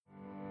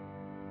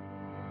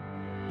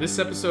This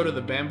episode of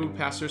the Bamboo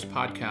Pastors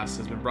Podcast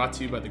has been brought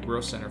to you by the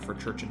Growth Center for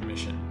Church and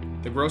Mission.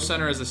 The Growth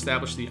Center has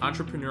established the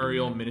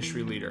Entrepreneurial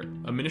Ministry Leader,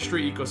 a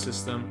ministry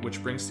ecosystem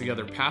which brings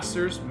together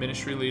pastors,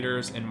 ministry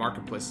leaders, and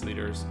marketplace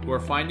leaders who are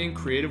finding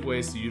creative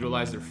ways to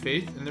utilize their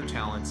faith and their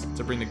talents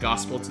to bring the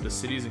gospel to the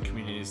cities and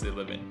communities they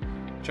live in.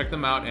 Check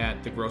them out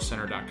at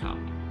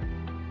thegrowthcenter.com.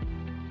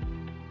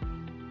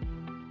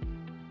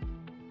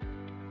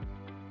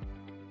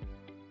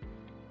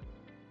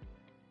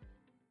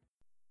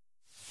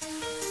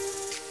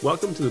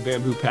 Welcome to the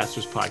Bamboo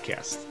Pastors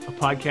Podcast, a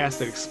podcast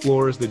that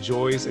explores the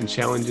joys and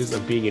challenges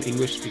of being an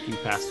English-speaking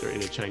pastor in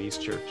a Chinese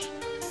church.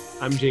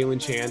 I'm Jalen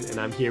Chan, and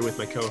I'm here with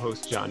my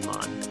co-host, John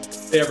Mon.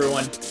 Hey,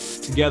 everyone.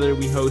 Together,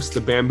 we host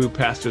the Bamboo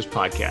Pastors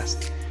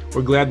Podcast.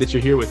 We're glad that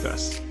you're here with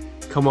us.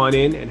 Come on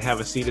in and have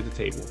a seat at the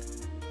table.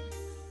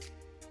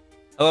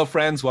 Hello,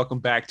 friends. Welcome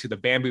back to the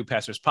Bamboo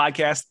Pastors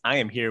Podcast. I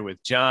am here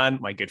with John,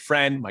 my good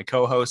friend, my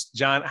co-host.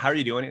 John, how are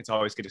you doing? It's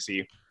always good to see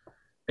you.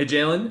 Hey,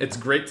 Jalen, it's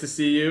great to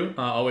see you.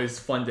 Always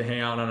fun to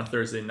hang out on a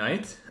Thursday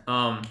night.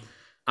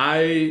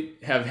 I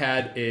have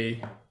had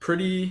a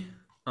pretty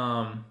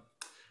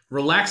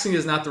relaxing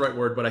is not the right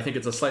word, but I think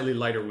it's a slightly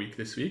lighter week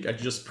this week. I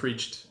just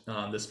preached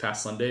this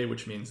past Sunday,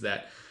 which means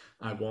that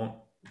I won't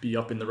be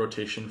up in the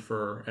rotation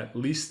for at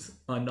least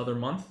another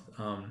month,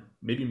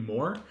 maybe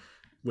more.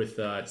 With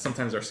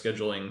sometimes our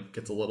scheduling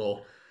gets a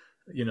little,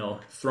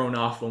 thrown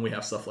off when we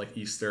have stuff like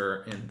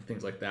Easter and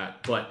things like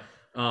that. But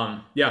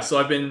so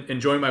I've been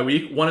enjoying my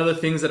week. One of the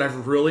things that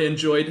I've really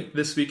enjoyed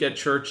this week at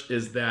church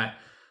is that,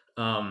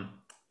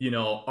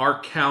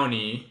 our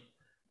county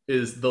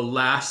is the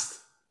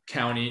last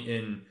county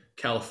in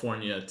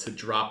California to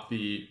drop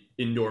the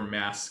indoor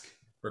mask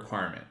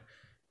requirement.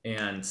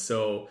 And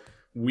so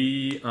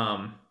we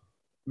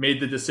made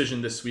the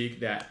decision this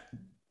week that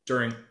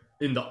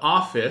in the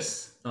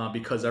office,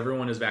 because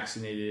everyone is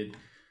vaccinated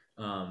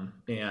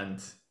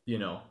and,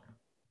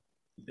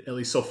 at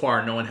least so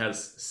far, no one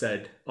has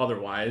said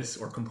otherwise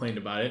or complained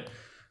about it.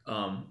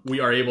 We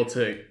are able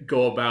to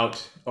go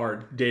about our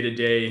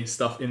day-to-day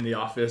stuff in the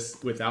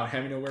office without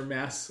having to wear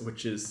masks,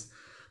 which is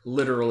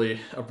literally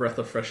a breath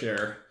of fresh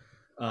air.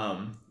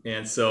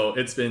 And so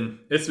it's been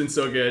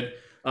so good.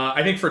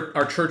 I think for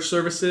our church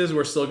services,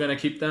 we're still going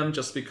to keep them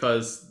just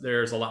because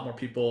there's a lot more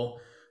people,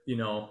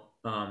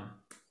 on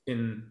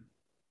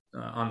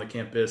the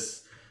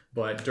campus.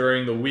 But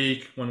during the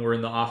week when we're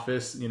in the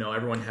office,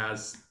 everyone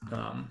has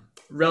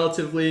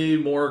relatively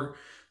more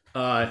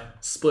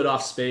split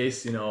off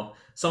space.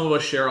 Some of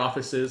us share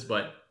offices,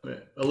 but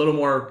a little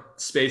more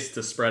space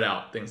to spread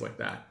out, things like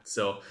that.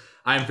 So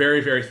I'm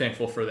very, very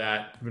thankful for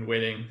that. I've been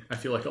waiting, I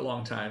feel like, a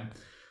long time.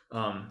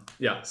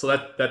 So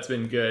that's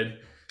been good.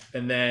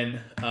 And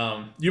then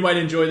you might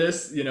enjoy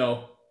this. We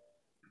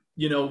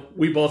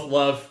both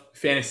love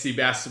fantasy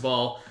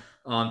basketball,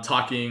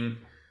 talking,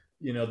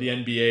 the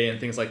NBA and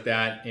things like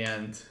that.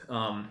 And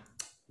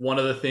one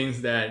of the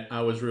things that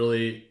I was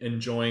really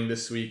enjoying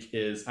this week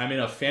is I'm in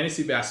a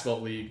fantasy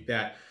basketball league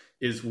that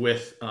is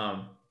with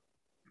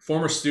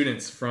former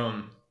students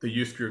from the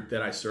youth group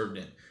that I served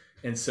in.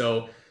 And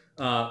so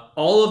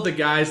all of the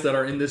guys that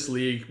are in this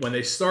league, when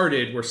they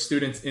started, were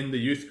students in the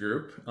youth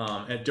group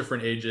at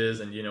different ages.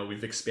 And,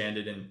 we've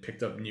expanded and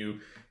picked up new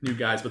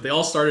guys, but they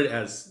all started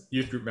as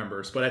youth group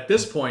members. But at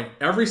this point,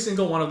 every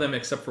single one of them,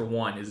 except for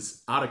one,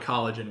 is out of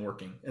college and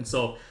working. And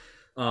so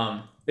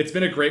it's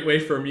been a great way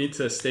for me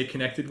to stay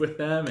connected with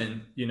them.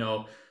 And,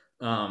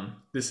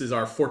 this is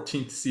our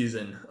 14th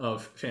season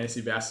of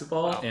fantasy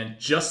basketball. Wow. And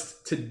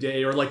just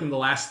today, or like in the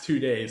last 2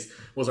 days,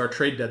 was our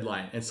trade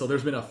deadline. And so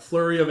there's been a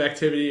flurry of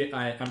activity.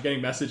 I'm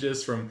getting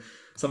messages from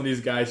some of these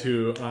guys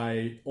who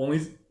I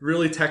only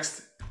really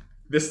text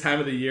this time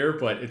of the year,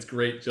 but it's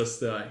great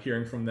just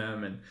hearing from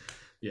them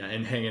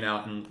and hanging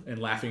out and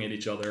laughing at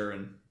each other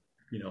and,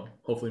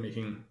 hopefully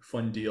making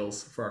fun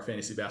deals for our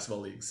fantasy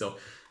basketball league. So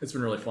it's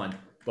been really fun.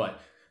 But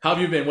how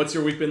have you been? What's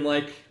your week been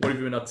like? What have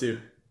you been up to?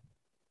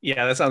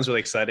 Yeah, that sounds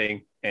really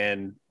exciting.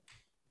 And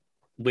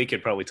we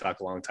could probably talk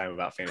a long time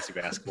about fantasy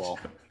basketball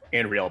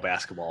and real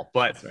basketball.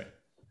 But that's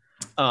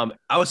right.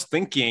 I was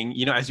thinking,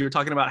 as you were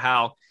talking about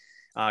how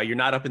you're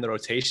not up in the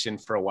rotation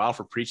for a while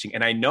for preaching.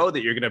 And I know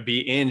that you're going to be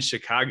in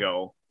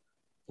Chicago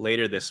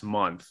later this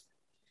month.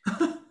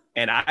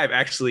 And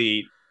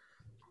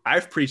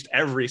I've preached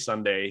every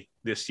Sunday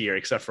this year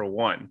except for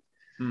one.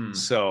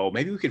 So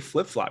maybe we could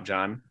flip-flop,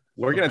 John.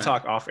 We're going to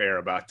talk off air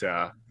about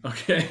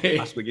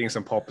possibly getting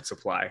some pulpit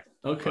supply.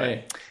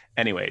 Okay. But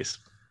anyways.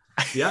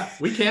 Yeah,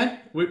 we can.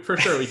 For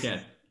sure we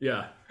can.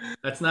 Yeah.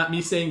 That's not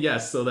me saying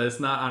yes, so that it's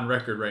not on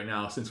record right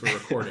now since we're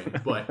recording.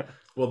 But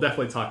we'll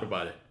definitely talk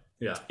about it.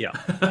 Yeah.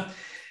 Yeah.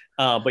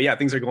 But yeah,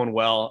 things are going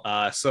well.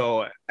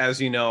 So as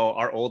you know,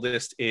 our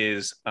oldest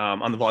is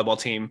on the volleyball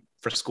team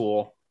for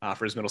school,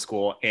 for his middle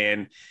school.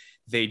 And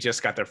they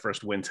just got their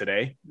first win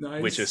today,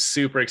 nice. Which is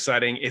super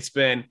exciting. It's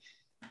been,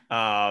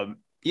 they're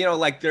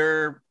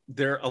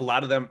a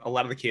lot of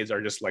the kids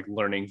are just like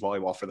learning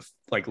volleyball for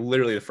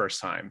literally the first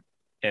time.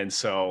 And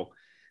so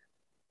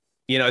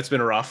it's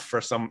been rough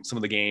for some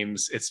of the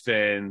games. It's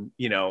been,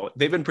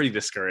 they've been pretty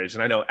discouraged.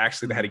 And I know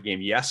actually they had a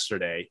game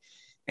yesterday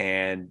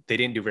and they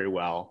didn't do very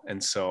well.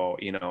 And so,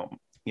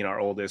 our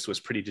oldest was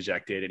pretty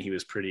dejected and he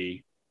was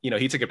pretty,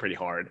 he took it pretty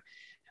hard.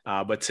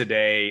 But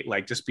today,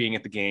 like just being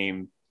at the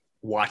game,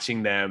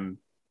 watching them,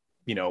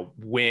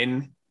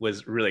 win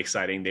was really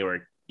exciting. They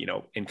were,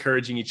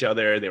 encouraging each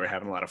other. They were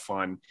having a lot of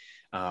fun.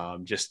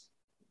 Just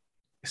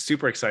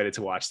super excited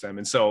to watch them.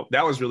 And so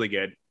that was really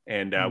good.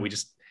 And we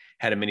just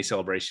had a mini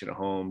celebration at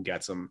home,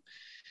 got some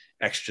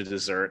extra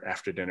dessert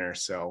after dinner.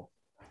 So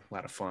a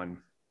lot of fun,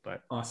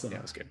 but awesome. Yeah,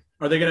 it was good.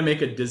 Are they going to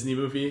make a Disney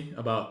movie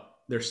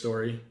about their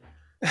story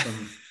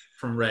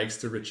from rags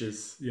to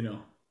riches,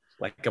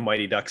 like a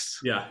Mighty Ducks?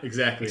 Yeah,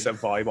 exactly. Except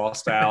volleyball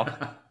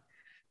style.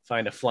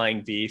 Find a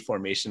flying V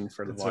formation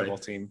for the volleyball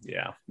right. team.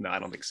 Yeah, no, I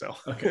don't think so.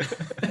 Okay.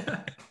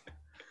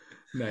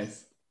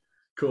 Nice.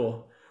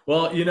 Cool.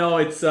 Well,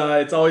 it's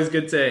always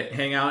good to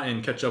hang out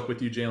and catch up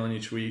with you, Jalen,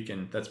 each week.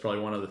 And that's probably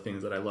one of the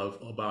things that I love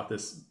about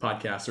this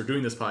podcast or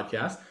doing this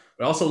podcast.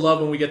 But I also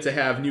love when we get to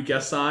have new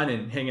guests on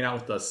and hanging out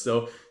with us.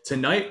 So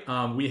tonight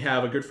we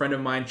have a good friend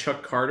of mine,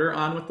 Chuck Carter,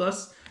 on with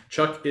us.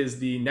 Chuck is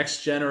the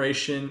next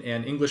generation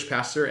and English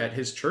pastor at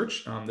his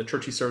church. The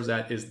church he serves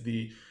at is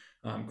the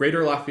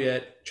Greater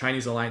Lafayette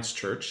Chinese Alliance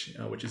Church,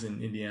 which is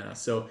in Indiana.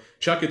 So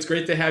Chuck, it's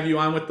great to have you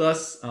on with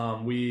us.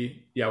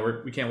 We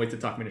can't wait to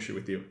talk ministry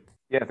with you.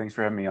 Yeah, thanks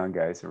for having me on,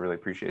 guys. I really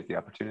appreciate the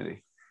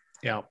opportunity.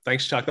 Yeah,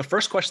 thanks, Chuck. The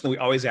first question that we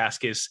always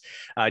ask is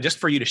just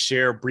for you to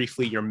share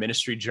briefly your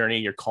ministry journey,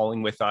 your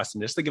calling with us,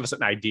 and just to give us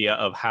an idea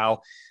of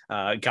how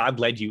God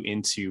led you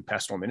into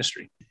pastoral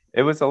ministry.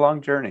 It was a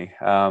long journey.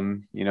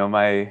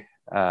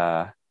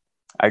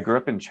 I grew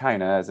up in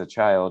China as a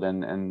child,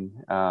 and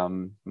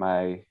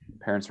my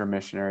parents were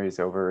missionaries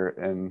over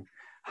in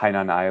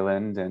Hainan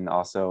Island and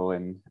also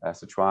in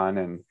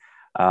Sichuan.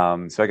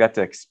 And so I got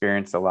to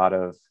experience a lot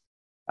of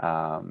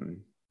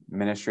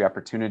ministry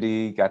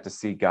opportunity, got to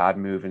see God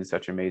move in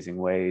such amazing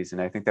ways.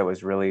 And I think that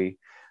was really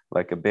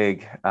like a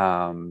big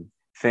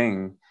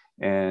thing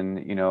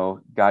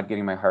in, God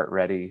getting my heart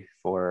ready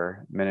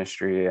for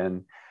ministry,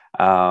 and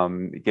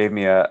it gave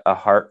me a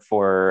heart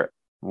for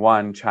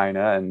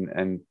China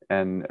and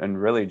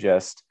really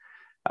just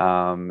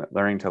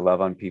learning to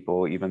love on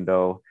people, even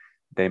though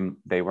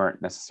they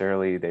weren't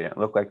necessarily, they didn't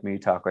look like me,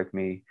 talk like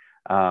me,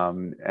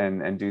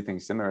 and do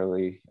things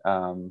similarly.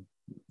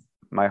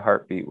 My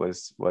heartbeat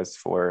was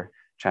for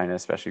China,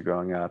 especially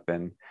growing up.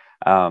 And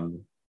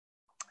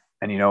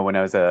when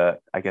I was a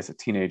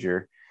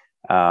teenager,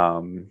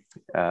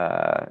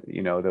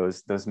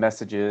 those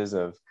messages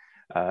of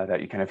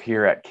that you kind of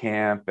hear at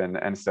camp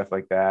and stuff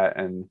like that,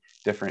 and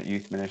different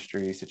youth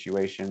ministry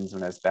situations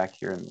when I was back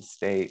here in the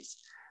States,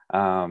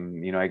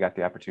 I got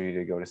the opportunity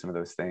to go to some of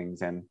those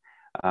things. And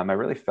I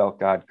really felt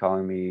God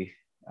calling me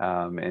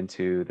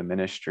into the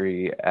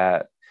ministry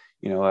at,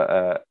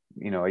 a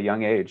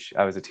young age.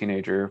 I was a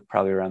teenager,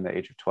 probably around the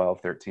age of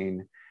 12,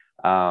 13,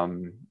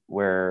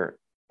 where,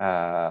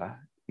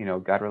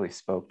 God really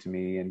spoke to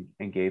me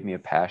and gave me a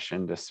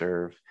passion to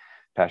serve,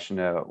 passion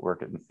to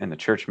work in the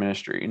church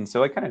ministry. And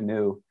so I kind of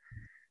knew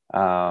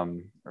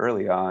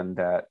early on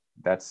that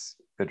that's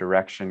the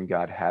direction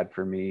God had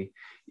for me,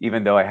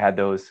 even though I had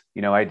those,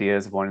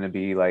 ideas of wanting to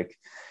be like,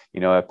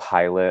 a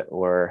pilot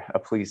or a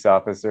police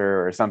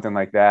officer or something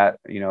like that,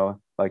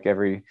 like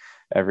every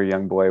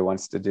young boy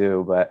wants to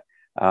do. But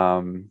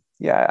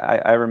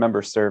I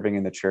remember serving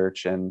in the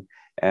church and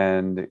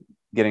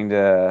getting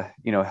to,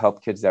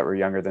 help kids that were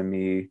younger than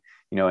me,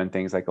 in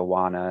things like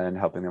Awana and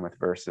helping them with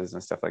verses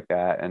and stuff like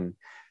that. And,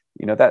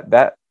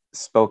 that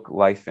spoke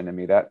life into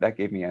me, that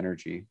gave me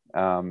energy.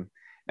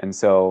 And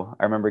so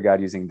I remember God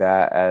using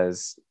that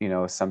as,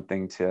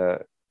 something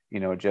to,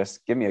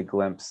 just give me a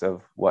glimpse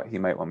of what he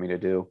might want me to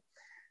do.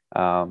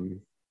 And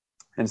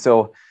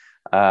so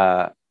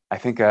I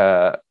think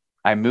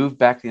I moved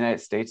back to the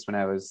United States when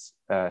I was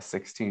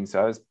 16.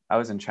 So I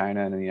was in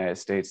China and in the United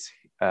States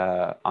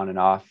on and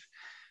off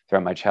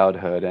throughout my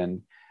childhood.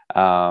 And,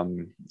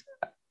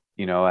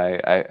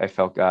 I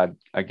felt God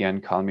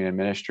again calling me to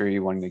ministry,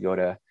 wanting to go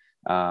to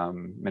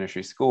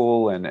ministry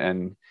school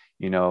and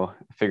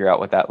figure out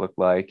what that looked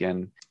like.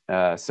 And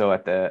so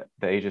at the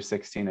age of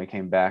 16, I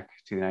came back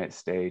to the United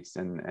States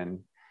and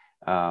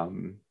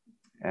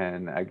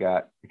I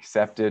got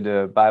accepted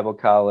to Bible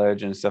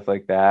college and stuff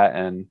like that.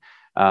 And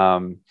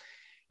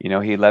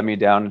he led me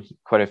down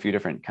quite a few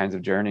different kinds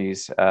of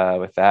journeys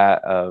with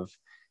that of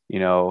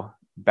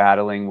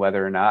battling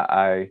whether or not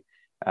I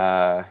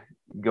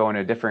go in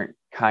a different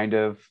kind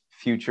of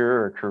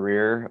future or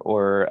career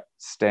or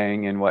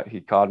staying in what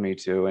he called me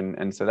to.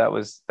 And so that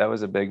was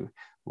a big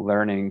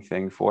learning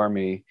thing for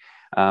me.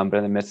 But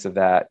in the midst of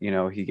that,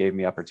 he gave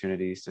me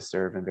opportunities to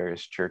serve in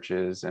various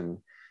churches and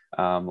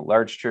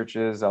large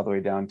churches all the way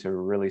down to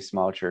really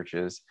small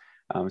churches.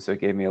 So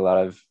it gave me a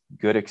lot of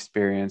good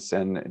experience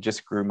and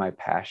just grew my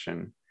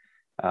passion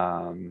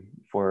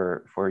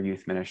for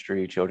youth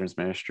ministry, children's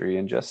ministry,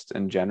 and just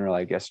in general,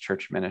 I guess,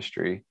 church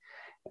ministry,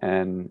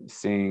 and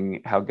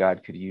seeing how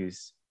God could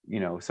use,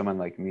 someone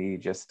like me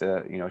just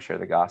to, share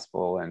the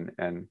gospel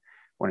and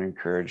want to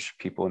encourage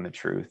people in the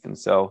truth. And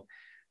so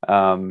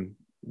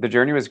the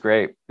journey was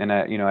great. And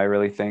I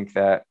really think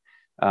that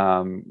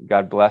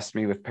God blessed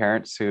me with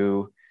parents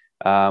who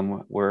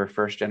were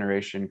first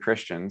generation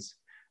Christians.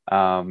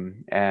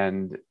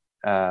 And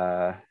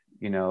I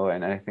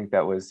think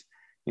that was,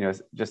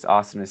 just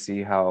awesome to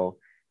see how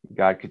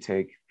God could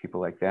take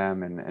people like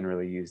them and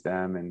really use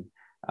them, and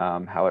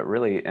how it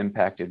really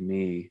impacted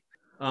me.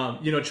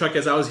 Chuck,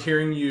 as I was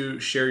hearing you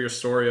share your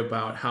story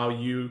about how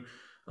you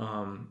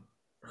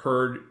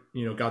heard,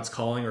 God's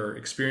calling or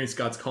experienced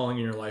God's calling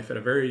in your life at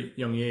a very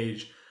young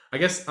age, I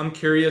guess I'm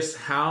curious,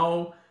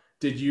 how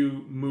did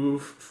you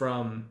move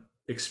from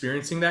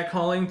experiencing that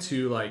calling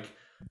to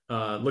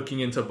looking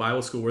into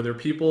Bible school? Were there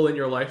people in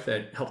your life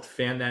that helped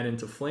fan that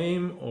into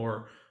flame,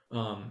 or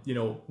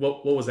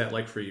what was that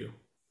like for you?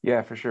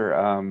 Yeah, for sure.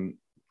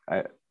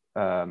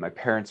 My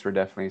parents were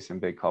definitely some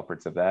big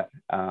culprits of that.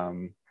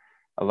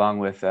 Along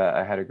with,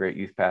 I had a great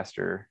youth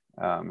pastor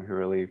who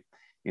really,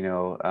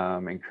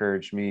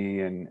 encouraged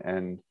me,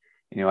 and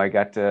I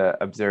got to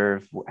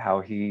observe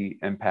how he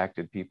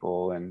impacted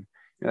people, and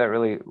that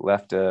really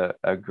left a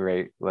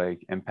great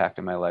impact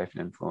in my life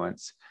and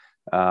influence.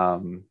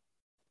 So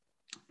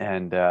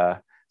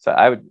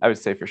I would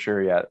say for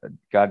sure, yeah,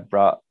 God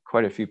brought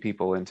quite a few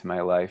people into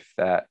my life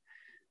that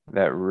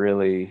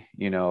really,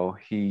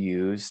 he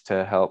used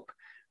to help,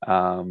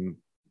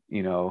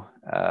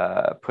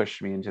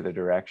 push me into the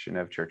direction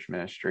of church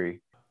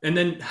ministry. And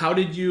then how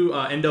did you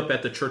end up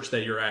at the church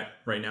that you're at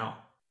right now?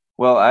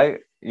 Well, I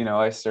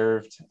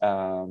served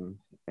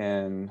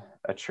in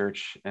a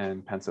church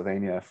in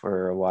Pennsylvania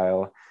for a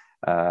while,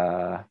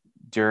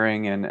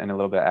 during and a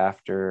little bit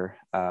after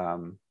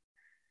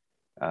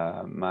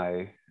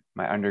my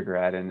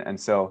undergrad. And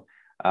so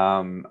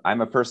I'm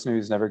a person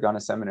who's never gone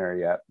to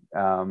seminary yet,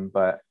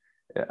 but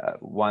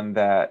one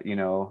that,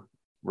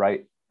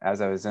 right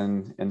as I was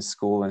in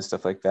school and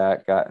stuff like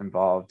that, got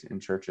involved in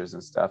churches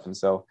and stuff. And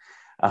so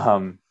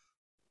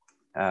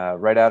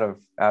right out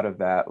of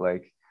that,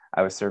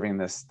 I was serving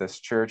this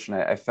church, and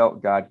I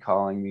felt God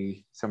calling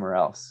me somewhere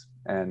else.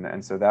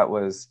 And so that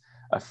was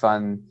a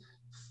fun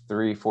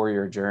 3-4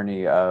 year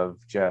journey of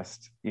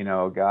just,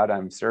 God,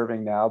 I'm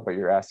serving now, but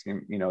you're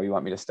asking, you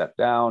want me to step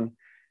down,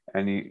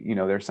 and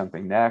there's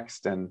something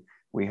next. And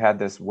we had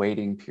this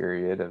waiting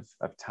period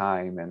of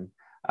time.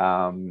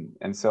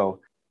 And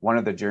so one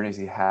of the journeys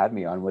he had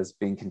me on was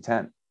being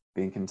content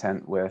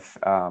with,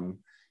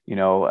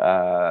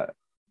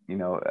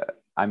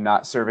 I'm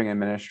not serving in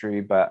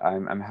ministry, but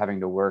I'm having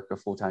to work a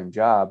full-time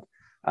job,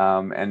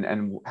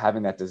 and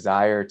having that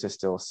desire to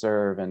still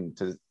serve, and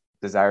to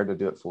desire to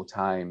do it full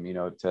time,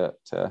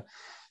 to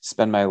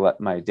spend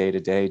my day to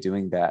day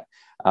doing that.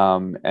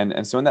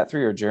 And so in that 3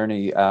 year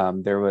journey,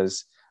 there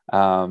was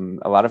a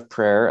lot of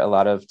prayer, a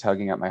lot of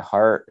tugging at my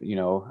heart.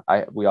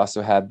 We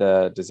also had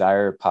the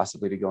desire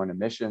possibly to go into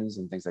missions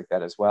and things like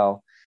that as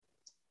well.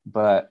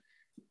 But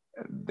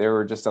there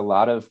were just a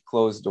lot of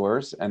closed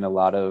doors, and a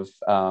lot of,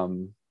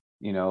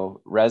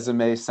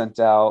 resumes sent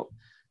out,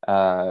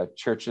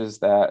 churches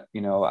that,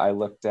 I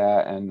looked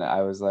at and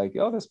I was like,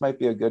 oh, this might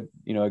be a good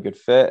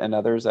fit. And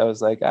others, I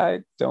was like,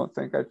 I don't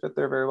think I'd fit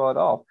there very well at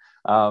all.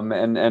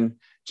 And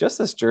just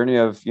this journey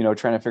of,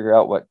 trying to figure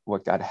out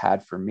what God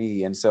had for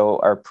me. And so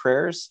our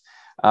prayers,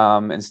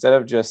 instead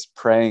of just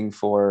praying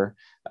for,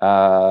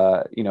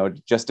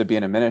 just to be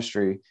in a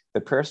ministry,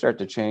 the prayers start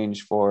to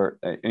change for,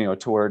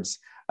 towards,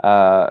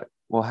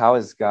 well, how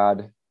has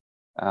God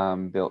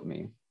built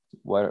me?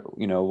 What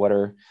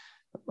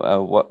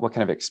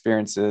kind of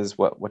experiences,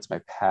 what's my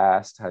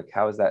past,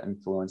 how has that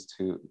influenced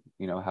to,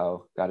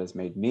 how God has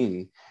made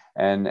me?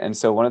 And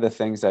so one of the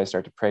things that I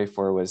started to pray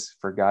for was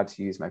for God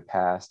to use my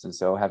past. And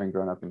so, having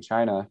grown up in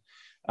China,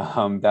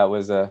 that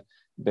was a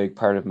big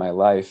part of my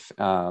life.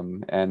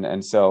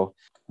 And so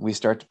we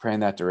start to pray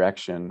in that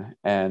direction.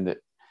 And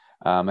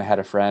I had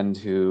a friend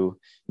who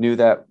knew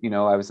that,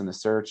 I was in the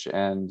search,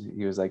 and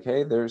he was like,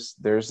 hey, there's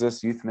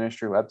this youth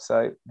ministry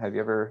website. Have you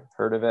ever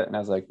heard of it? And I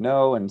was like,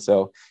 no. And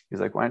so he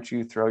was like, why don't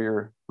you throw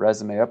your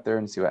resume up there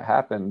and see what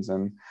happens?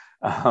 And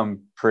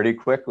pretty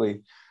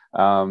quickly,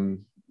 Greater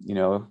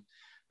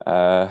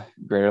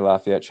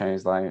Lafayette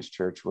Chinese Alliance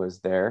Church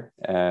was there.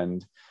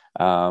 And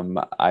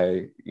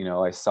I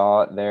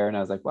saw it there, and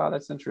I was like, wow,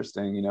 that's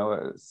interesting.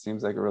 It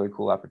seems like a really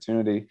cool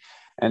opportunity.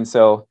 And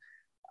so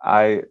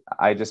I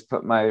just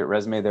put my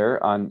resume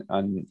there on,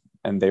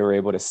 and they were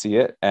able to see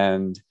it.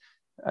 And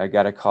I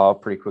got a call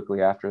pretty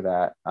quickly after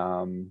that.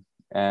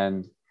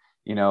 And,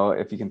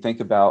 if you can think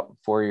about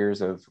 4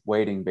 years of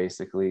waiting,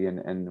 basically,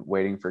 and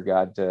waiting for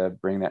God to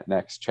bring that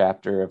next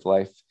chapter of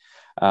life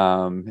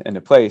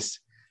into place,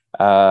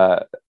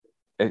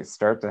 it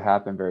started to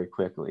happen very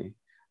quickly.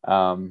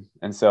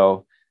 And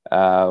so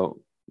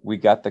we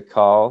got the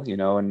call,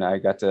 and I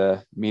got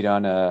to meet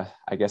on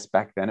I guess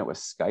back then it was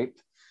Skype.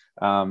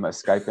 A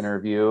Skype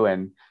interview,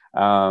 and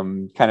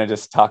kind of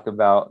just talk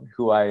about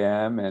who I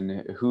am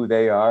and who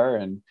they are.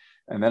 And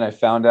then I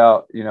found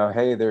out,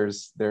 hey,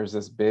 there's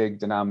this big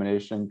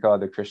denomination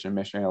called the Christian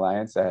Missionary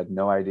Alliance I had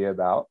no idea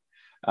about.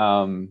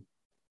 And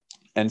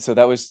so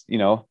that was,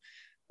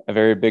 a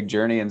very big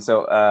journey. And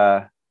so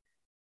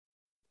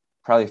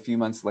probably a few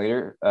months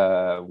later,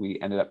 we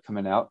ended up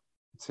coming out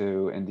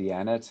to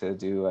Indiana to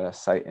do a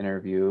site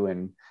interview.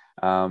 And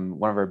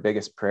one of our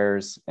biggest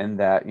prayers in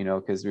that, you know,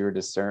 because we were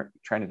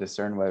trying to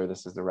discern whether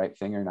this is the right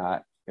thing or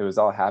not. It was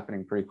all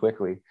happening pretty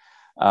quickly.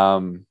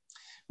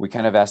 We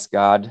kind of asked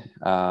God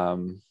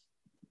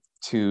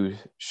to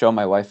show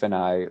my wife and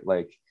I,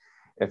 like,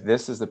 if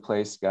this is the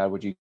place, God,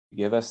 would you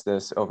give us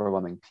this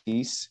overwhelming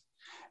peace?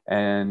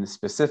 And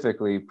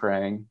specifically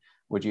praying,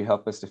 would you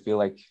help us to feel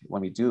like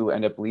when we do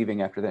end up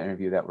leaving after the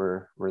interview that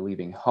we're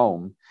leaving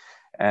home?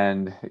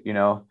 And, you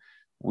know,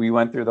 we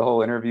went through the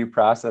whole interview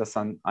process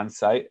on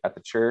site at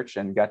the church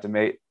and got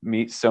to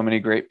meet so many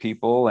great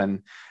people.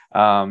 And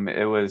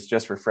it was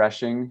just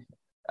refreshing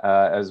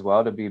as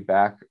well to be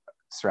back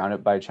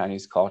surrounded by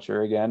Chinese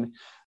culture again.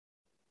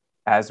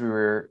 As we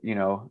were, you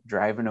know,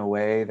 driving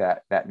away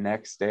that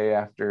next day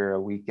after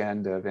a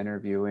weekend of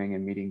interviewing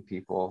and meeting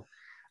people,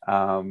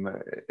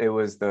 it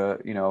was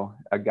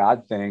a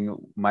God thing.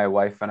 My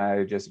wife and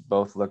I just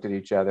both looked at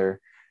each other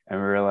and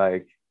we were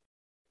like,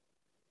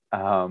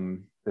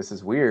 this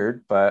is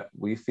weird, but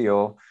we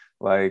feel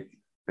like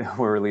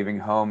we're leaving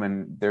home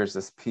and there's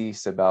this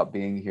peace about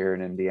being here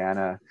in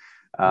Indiana.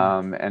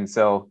 And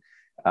so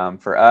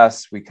for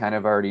us, we kind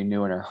of already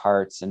knew in our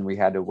hearts, and we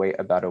had to wait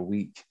about a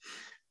week.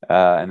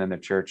 And then the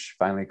church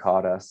finally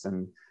called us,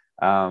 and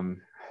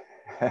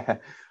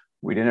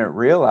we didn't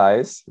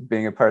realize,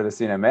 being a part of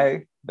the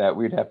CNMA, that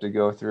we'd have to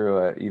go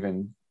through an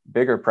even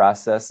bigger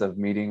process of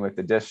meeting with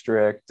the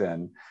district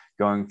and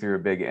going through a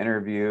big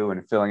interview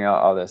and filling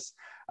out all this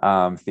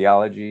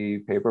theology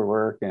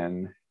paperwork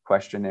and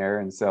questionnaire.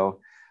 And so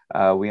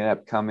we ended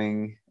up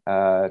coming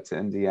to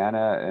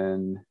Indiana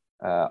in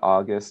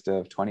August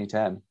of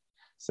 2010.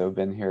 So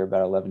been here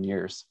about 11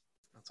 years.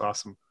 That's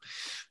awesome.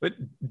 But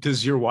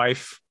does your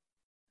wife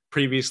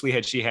previously,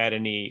 had she had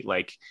any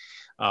like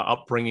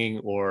upbringing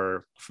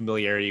or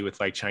familiarity with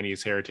like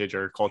Chinese heritage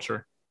or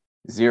culture?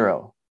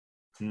 Zero.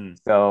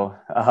 So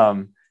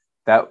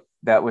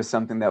that was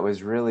something that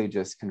was really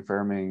just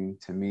confirming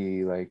to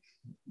me, like,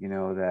 you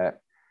know,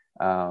 that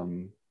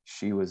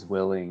she was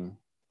willing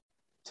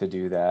to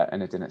do that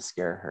and it didn't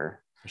scare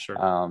her. For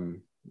sure.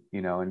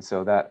 You know, and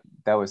so that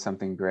was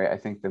something great. I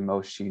think the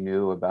most she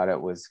knew about it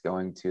was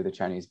going to the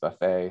Chinese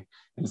buffet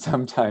and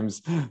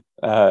sometimes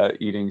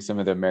eating some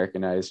of the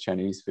Americanized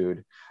Chinese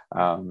food.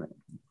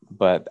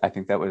 But I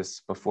think that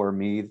was before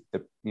me,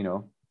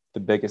 the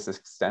biggest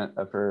extent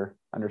of her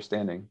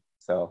understanding.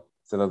 So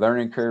the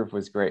learning curve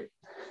was great.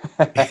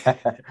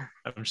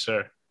 I'm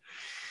sure.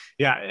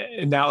 Yeah.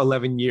 And now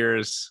 11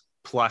 years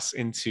plus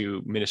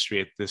into ministry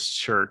at this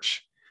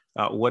church.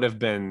 What have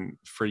been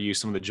for you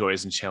some of the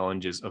joys and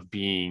challenges of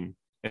being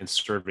and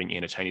serving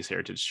in a Chinese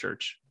heritage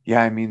church?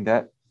 Yeah, I mean,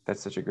 that's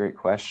such a great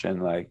question.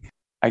 Like,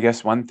 I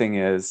guess one thing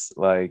is,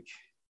 like,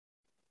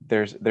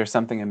 there's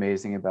something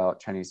amazing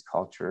about Chinese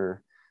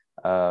culture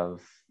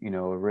of, you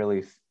know,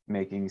 really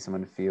making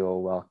someone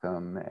feel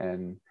welcome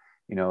and,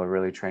 you know,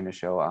 really trying to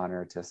show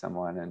honor to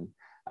someone.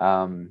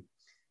 And,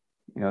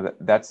 you know,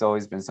 that's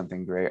always been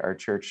something great. Our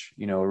church,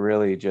 you know,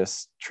 really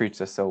just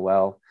treats us so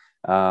well,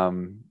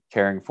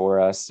 caring for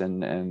us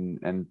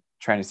and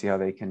trying to see how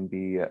they can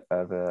be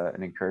of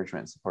an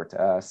encouragement and support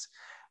to us.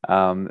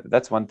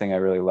 That's one thing I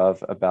really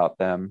love about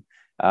them.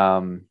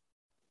 And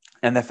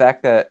the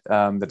fact that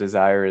the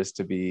desire is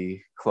to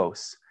be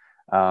close,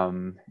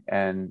 and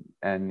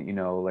you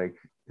know, like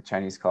the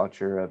Chinese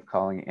culture of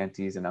calling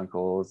aunties and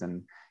uncles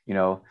and, you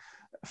know,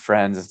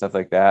 friends and stuff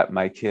like that.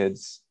 My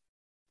kids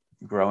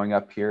growing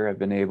up here have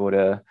been able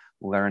to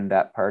learn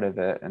that part of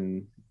it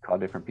and call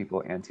different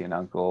people auntie and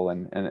uncle,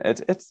 and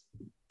it's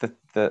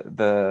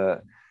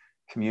the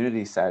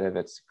community side of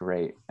it's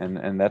great,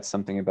 and that's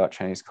something about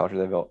Chinese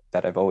culture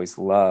that I've always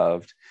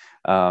loved,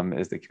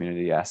 is the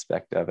community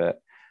aspect of it.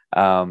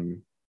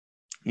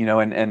 You know,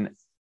 and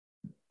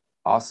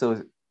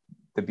also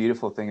the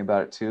beautiful thing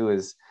about it too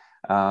is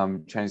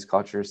Chinese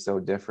culture is so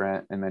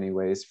different in many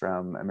ways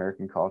from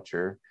American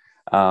culture,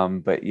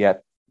 but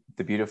yet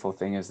the beautiful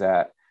thing is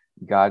that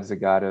God's a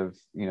God of,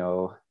 you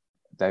know,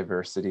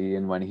 diversity,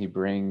 and when he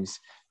brings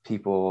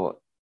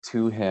people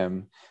to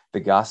him, the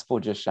gospel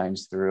just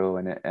shines through,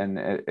 and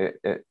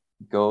it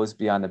goes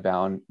beyond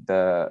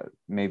the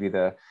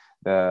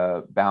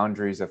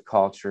boundaries of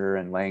culture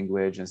and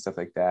language and stuff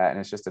like that. And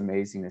it's just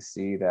amazing to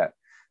see that,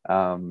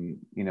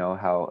 you know,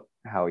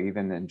 how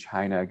even in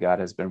China, God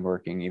has been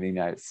working. In the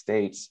United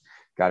States,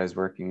 God is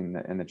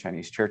working in the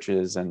Chinese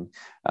churches, and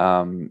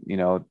you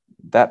know,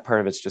 that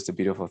part of it's just a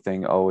beautiful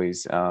thing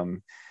always.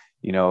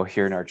 You know,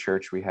 here in our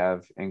church, we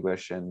have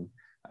English and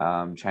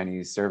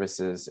Chinese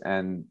services,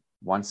 and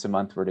once a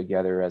month we're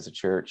together as a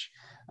church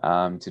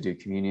to do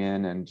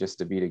communion and just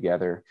to be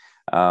together,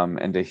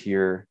 and to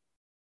hear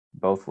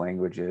both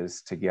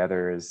languages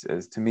together is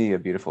to me a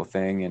beautiful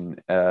thing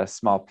and a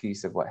small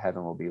piece of what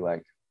heaven will be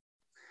like.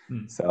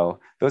 So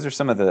those are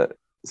some of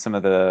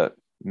the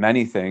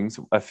many things,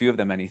 a few of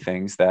the many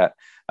things that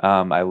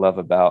I love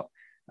about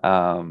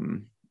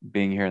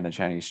being here in the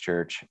Chinese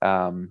church.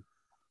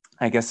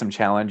 I guess some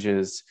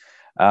challenges,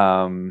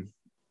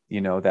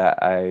 that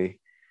I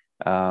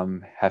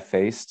have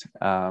faced,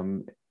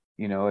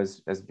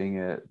 as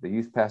being the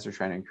youth pastor,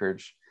 trying to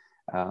encourage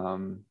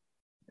the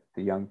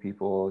young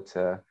people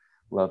to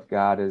love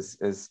God is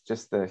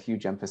just the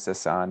huge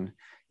emphasis on,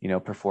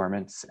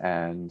 performance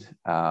and,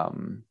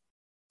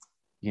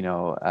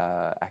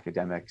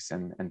 academics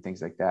and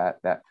things like that,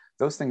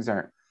 those things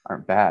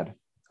aren't bad.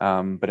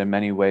 But in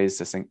many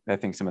ways, I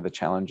think some of the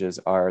challenges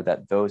are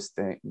that those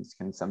things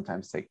can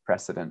sometimes take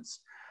precedence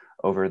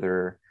over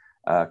their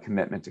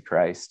commitment to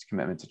Christ,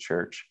 commitment to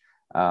church,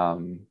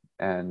 and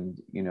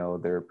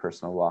their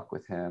personal walk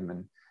with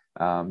Him.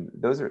 And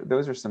those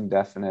are some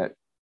definite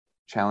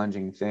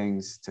challenging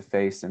things to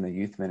face in the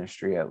youth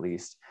ministry, at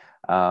least.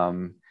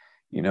 Where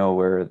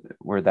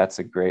that's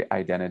a great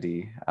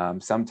identity.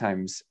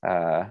 Sometimes,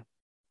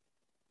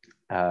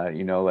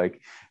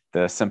 like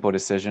the simple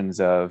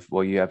decisions of,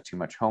 well, you have too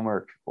much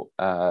homework,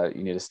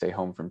 you need to stay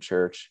home from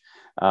church,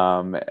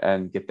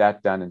 and get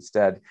that done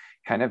instead,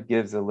 kind of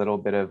gives a little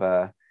bit of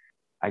a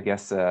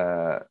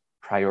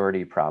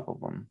priority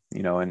problem,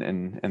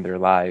 in their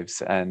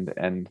lives.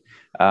 And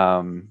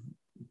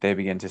they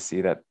begin to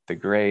see that the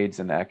grades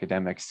and the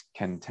academics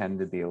can tend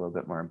to be a little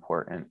bit more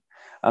important.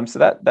 So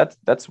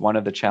that's one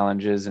of the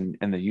challenges in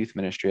the youth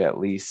ministry, at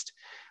least.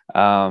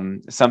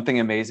 Something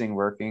amazing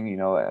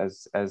working,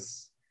 as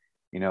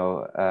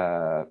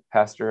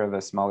pastor of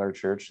a smaller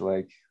church,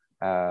 like,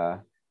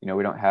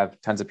 we don't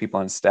have tons of people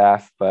on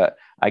staff, but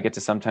I get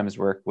to sometimes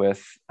work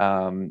with,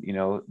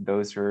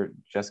 those who are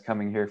just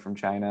coming here from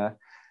China.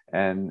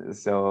 And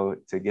so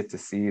to get to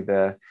see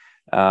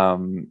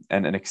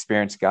and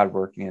experience God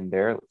working in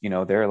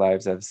their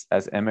lives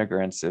as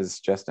immigrants is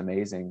just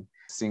amazing.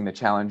 Seeing the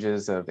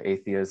challenges of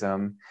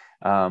atheism,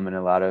 and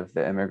a lot of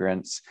the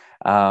immigrants,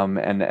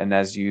 and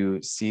as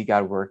you see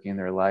God working in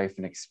their life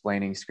and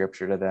explaining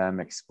scripture to them,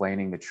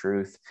 explaining the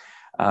truth,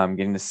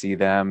 getting to see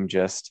them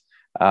just,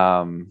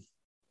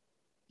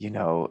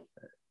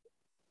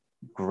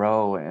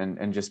 grow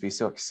and just be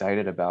so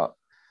excited about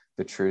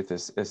the truth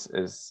is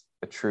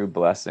a true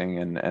blessing,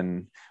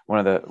 and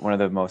one of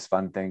the most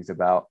fun things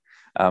about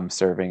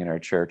serving in our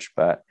church.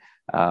 But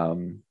I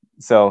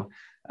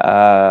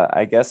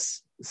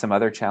guess some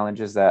other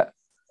challenges that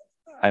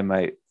I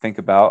might think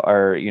about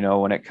are,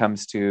 when it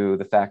comes to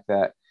the fact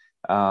that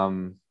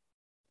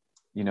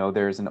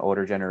there's an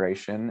older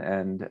generation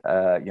and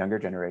a younger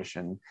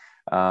generation,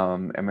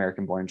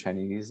 American-born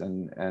Chinese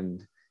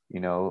and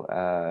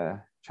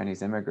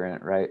Chinese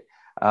immigrant, right?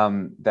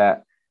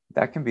 That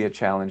can be a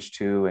challenge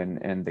too,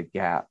 and the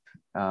gap,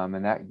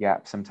 and that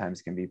gap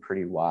sometimes can be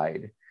pretty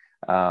wide,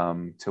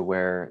 to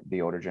where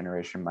the older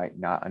generation might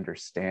not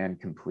understand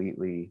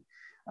completely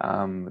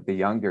the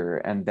younger,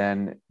 and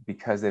then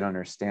because they don't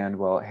understand,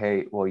 well,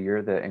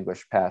 you're the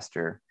English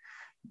pastor,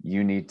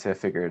 you need to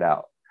figure it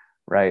out,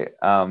 right?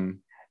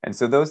 And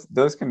so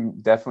those can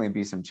definitely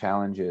be some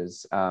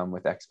challenges,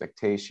 with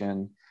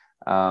expectation,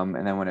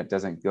 and then when it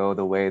doesn't go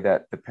the way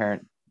that the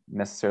parent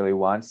necessarily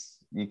wants,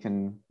 you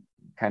can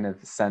kind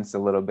of sense a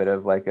little bit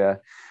of like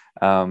a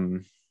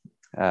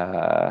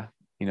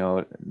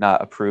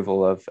not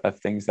approval of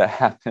things that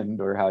happened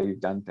or how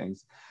you've done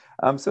things.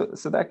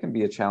 So that can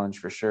be a challenge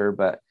for sure.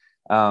 But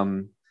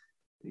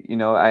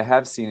I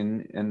have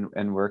seen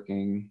in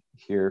working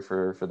here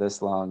for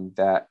this long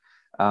that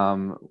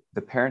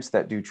the parents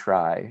that do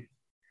try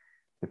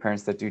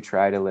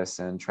to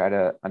listen, try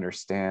to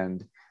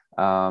understand,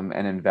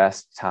 and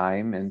invest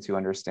time into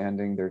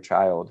understanding their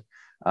child,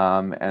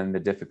 and the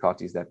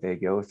difficulties that they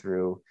go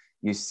through,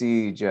 you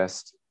see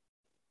just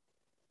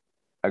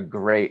a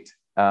great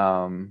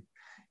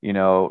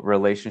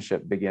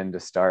relationship begin to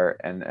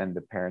start, and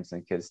the parents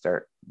and kids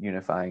start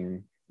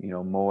unifying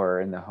more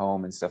in the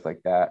home and stuff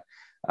like that.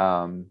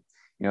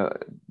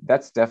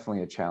 That's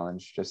definitely a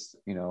challenge, just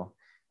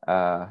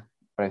but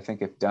I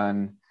think if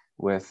done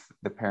with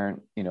the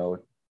parent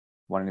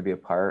wanting to be a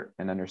part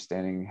and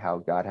understanding how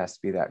God has to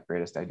be that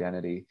greatest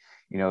identity,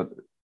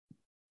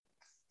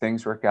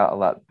 things work out a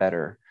lot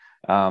better,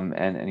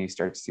 and you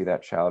start to see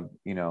that child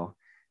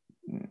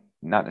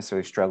not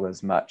necessarily struggle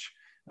as much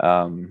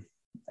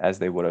as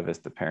they would have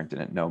if the parent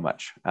didn't know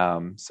much.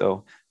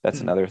 So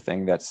that's another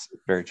thing that's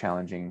very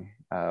challenging,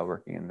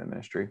 working in the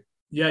ministry.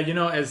 Yeah,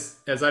 as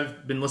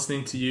I've been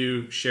listening to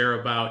you share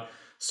about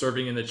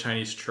serving in the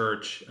Chinese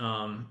church,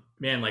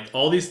 man, like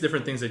all these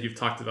different things that you've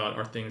talked about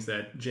are things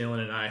that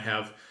Jalen and I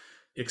have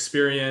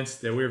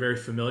experienced, that we're very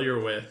familiar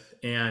with,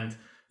 and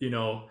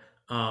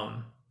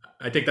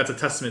I think that's a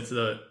testament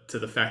to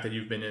the fact that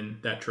you've been in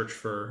that church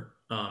for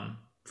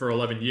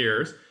 11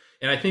 years.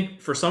 And I think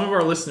for some of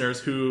our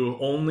listeners who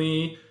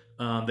only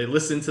they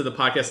listen to the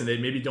podcast and they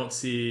maybe don't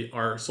see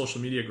our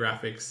social media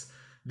graphics,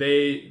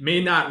 they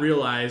may not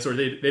realize, or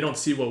they don't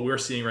see what we're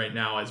seeing right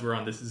now as we're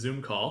on this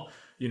Zoom call,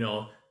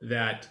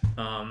 that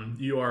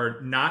you are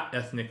not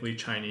ethnically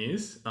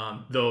Chinese,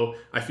 though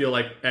I feel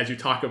like as you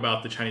talk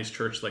about the Chinese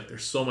church, like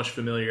there's so much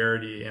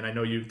familiarity. And I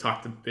know you've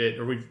talked a bit,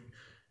 or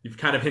you've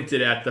kind of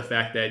hinted at the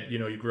fact that,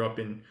 you grew up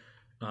in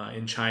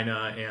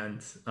China,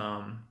 and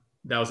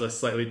that was a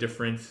slightly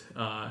different,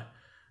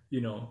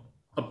 you know,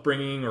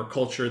 upbringing or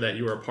culture that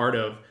you were a part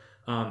of.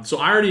 So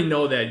I already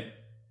know that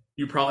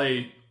you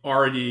probably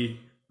already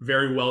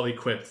very well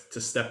equipped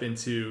to step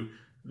into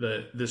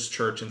this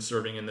church and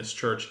serving in this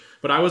church.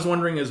 But I was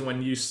wondering, is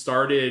when you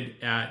started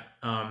at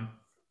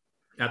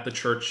the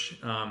church,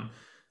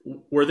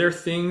 were there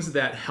things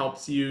that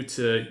helped you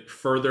to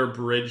further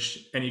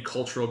bridge any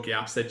cultural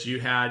gaps that you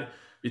had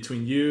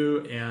between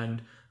you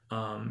and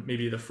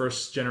maybe the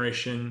first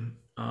generation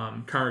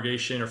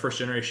congregation or first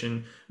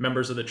generation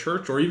members of the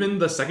church, or even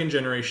the second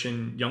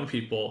generation young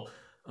people?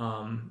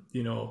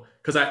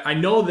 Because I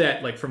know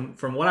that, like,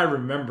 from what I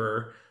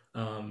remember,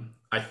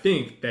 I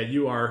think that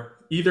you are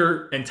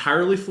either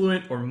entirely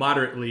fluent or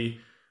moderately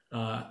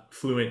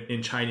fluent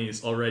in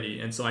Chinese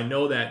already, and so I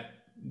know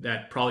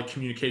that probably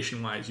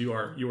communication wise you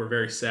were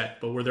very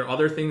set. But were there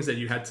other things that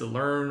you had to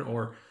learn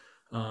or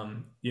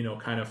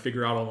kind of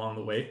figure out along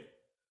the way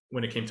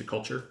when it came to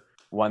culture?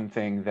 One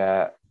thing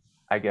that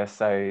I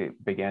guess I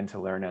began to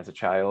learn as a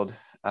child,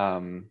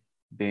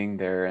 being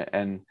there,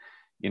 and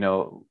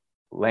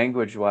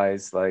language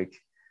wise, like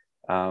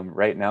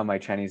right now my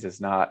Chinese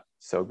is not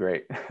so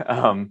great.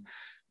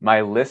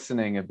 My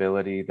listening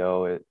ability,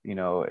 though,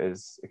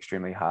 is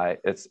extremely high.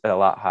 It's a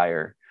lot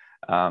higher.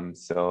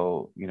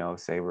 So,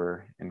 say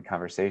we're in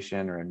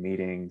conversation or in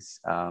meetings,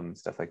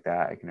 stuff like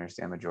that, I can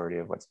understand majority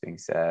of what's being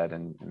said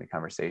in the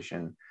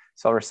conversation.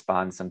 So I'll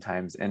respond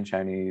sometimes in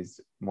Chinese,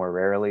 more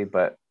rarely,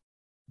 but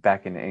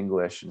back in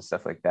English and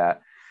stuff like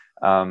that.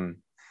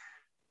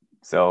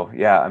 So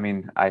yeah, I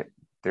mean,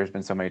 there's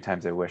been so many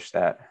times I wish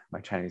that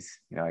my Chinese,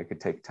 I could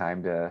take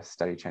time to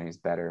study Chinese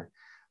better.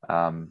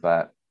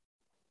 But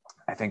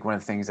I think one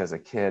of the things as a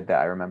kid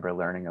that I remember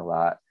learning a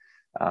lot,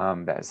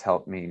 that has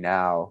helped me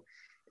now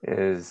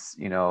is,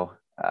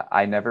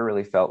 I never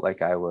really felt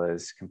like I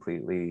was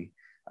completely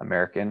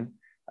American,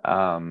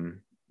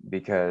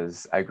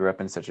 because I grew up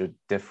in such a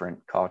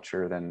different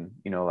culture than,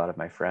 a lot of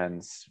my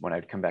friends when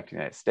I'd come back to the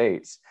United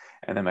States.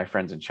 And then my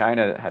friends in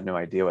China had no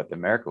idea what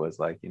America was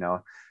like,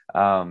 and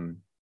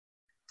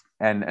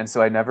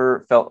so I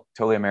never felt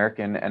totally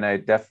American, and I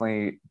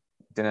definitely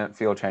didn't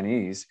feel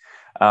Chinese.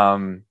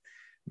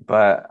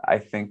 But I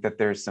think that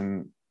there's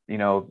some,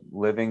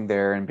 living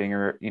there and being,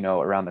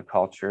 around the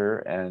culture,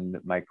 and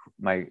my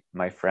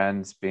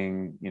friends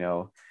being,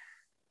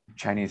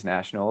 Chinese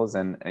nationals,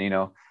 and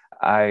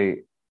I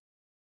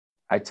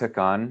took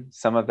on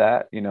some of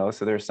that,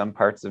 so there's some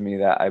parts of me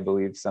that I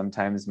believe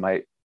sometimes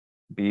might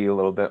be a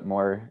little bit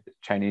more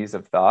Chinese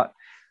of thought.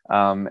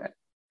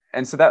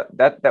 And so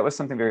that was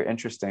something very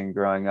interesting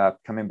growing up,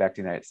 coming back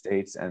to the United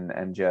States,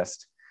 and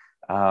just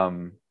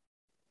kind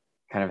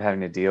of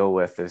having to deal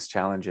with those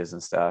challenges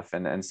and stuff.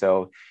 And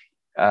so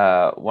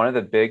one of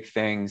the big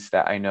things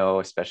that I know,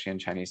 especially in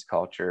Chinese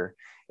culture,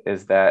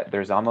 is that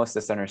there's almost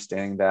this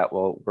understanding that,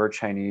 well, we're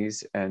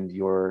Chinese and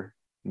you're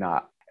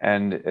not.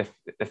 And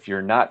if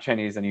you're not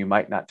Chinese, then you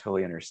might not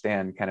totally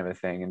understand, kind of a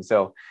thing. And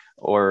so,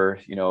 or,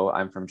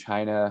 I'm from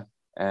China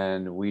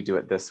and we do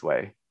it this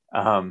way.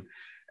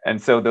 And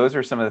so those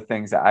are some of the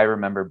things that I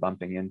remember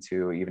bumping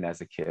into even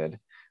as a kid,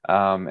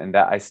 and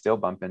that I still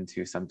bump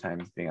into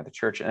sometimes being at the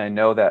church. And I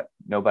know that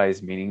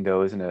nobody's meaning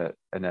those in a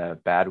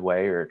bad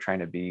way or trying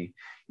to be,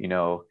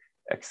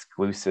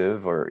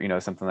 exclusive or,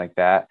 something like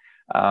that.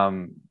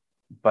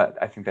 But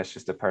I think that's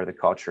just a part of the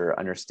culture,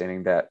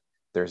 understanding that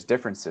there's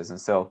differences. And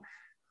so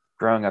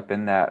growing up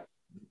in that,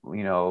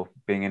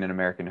 being in an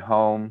American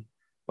home,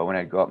 but when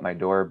I'd go up my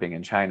door, being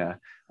in China,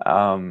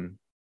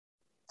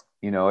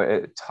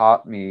 it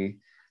taught me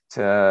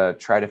to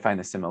try to find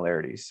the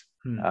similarities,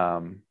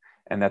 and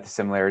that the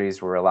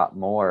similarities were a lot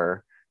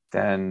more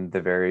than the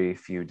very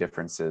few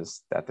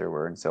differences that there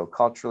were. And so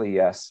culturally,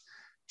 yes,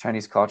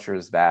 Chinese culture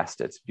is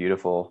vast. It's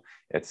beautiful.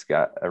 It's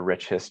got a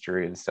rich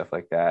history and stuff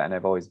like that. And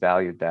I've always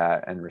valued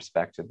that and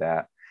respected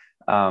that.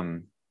 But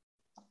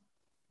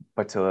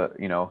to,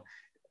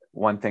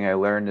 one thing I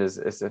learned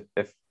is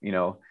if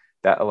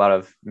that a lot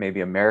of maybe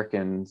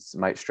Americans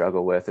might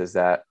struggle with is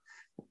that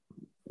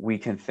we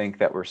can think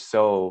that we're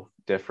so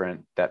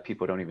different that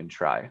people don't even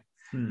try.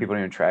 People don't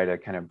even try to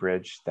kind of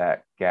bridge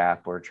that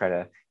gap or try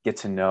to get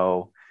to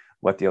know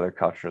what the other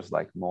culture is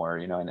like more,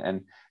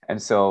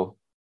 and so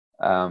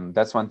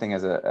that's one thing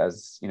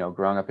as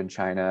growing up in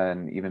China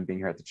and even being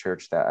here at the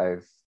church that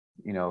I've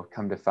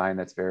come to find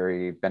that's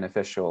very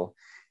beneficial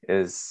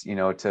is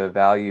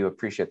to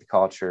appreciate the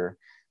culture,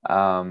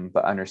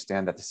 but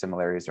understand that the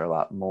similarities are a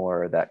lot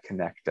more that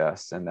connect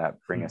us and that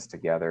bring us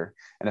together,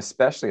 and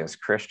especially as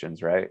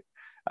Christians, right?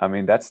 I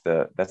mean, that's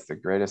the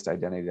greatest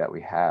identity that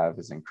we have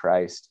is in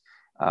Christ.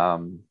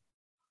 And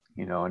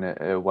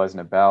it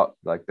wasn't about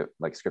like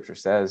scripture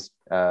says,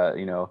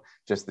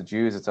 just the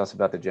Jews. It's also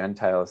about the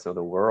Gentiles. So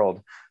the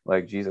world,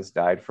 like Jesus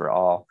died for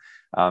all.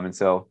 And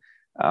so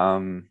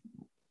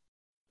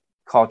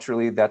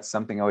culturally, that's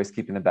something I always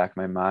keep in the back of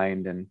my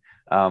mind. And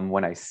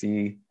when I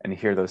see and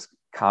hear those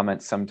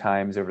comments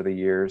sometimes over the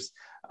years,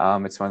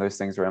 it's one of those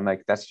things where I'm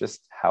like, that's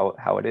just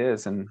how it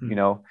is. And,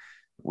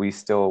 we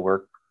still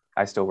work.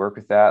 I still work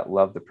with that,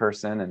 love the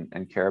person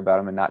and care about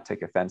them and not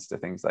take offense to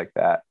things like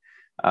that.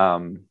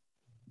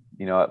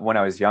 When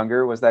I was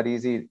younger, was that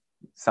easy?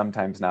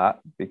 Sometimes not,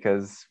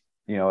 because,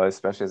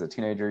 especially as a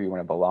teenager, you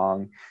want to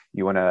belong,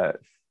 you want to,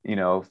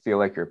 feel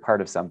like you're part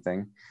of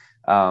something.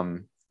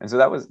 And so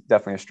that was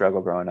definitely a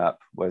struggle growing up,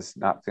 was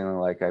not feeling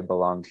like I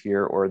belonged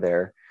here or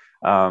there.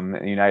 In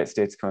the United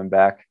States coming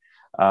back,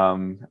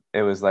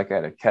 it was like I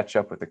had to catch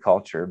up with the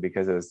culture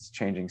because it was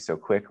changing so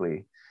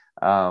quickly,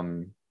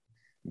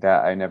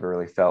 that I never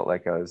really felt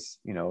like I was,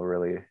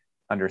 really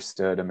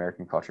understood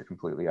American culture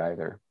completely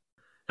either.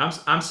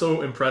 I'm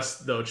so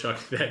impressed though, Chuck,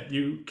 that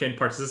you can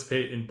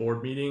participate in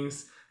board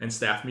meetings and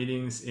staff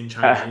meetings in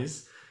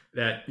Chinese.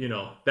 That,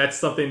 that's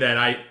something that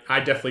I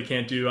definitely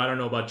can't do. I don't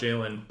know about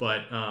Jalen,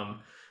 but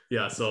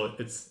yeah, so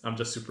I'm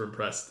just super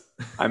impressed.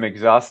 I'm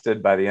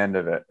exhausted by the end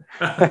of it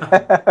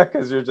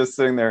because you're just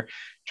sitting there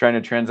trying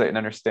to translate and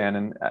understand.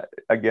 And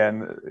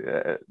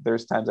again,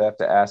 there's times I have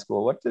to ask,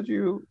 well, what did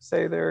you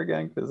say there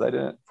again? Because I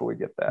didn't fully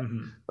get that.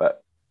 Mm-hmm.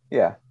 But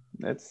yeah,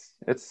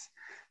 it's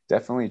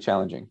definitely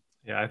challenging.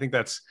 Yeah, I think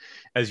that's,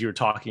 as you were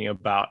talking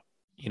about,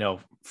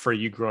 for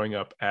you growing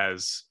up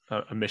as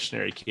a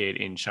missionary kid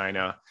in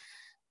China,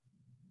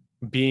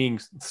 being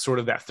sort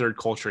of that third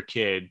culture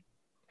kid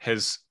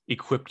has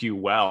equipped you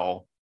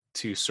well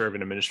to serve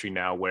in a ministry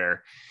now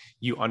where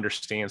you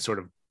understand sort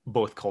of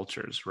both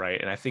cultures,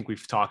 right? And I think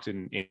we've talked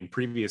in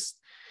previous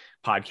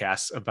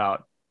podcasts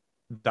about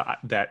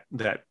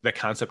the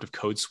concept of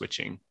code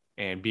switching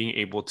and being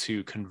able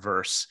to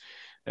converse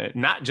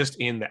not just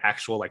in the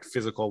actual like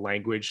physical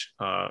language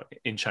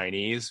in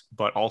Chinese,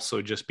 but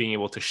also just being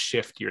able to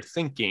shift your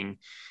thinking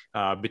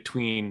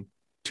between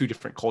two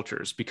different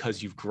cultures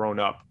because you've grown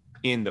up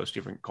in those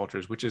different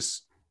cultures, which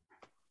is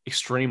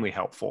extremely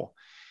helpful.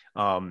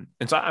 And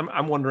so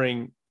I'm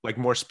wondering, like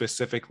more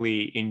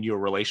specifically in your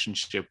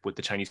relationship with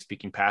the Chinese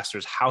speaking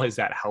pastors, how has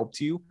that helped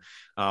you?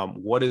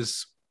 What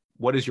is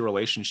your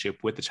relationship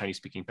with the Chinese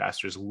speaking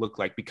pastors look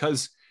like?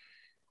 Because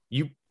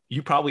you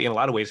probably in a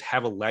lot of ways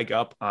have a leg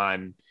up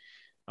on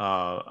a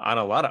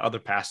lot of other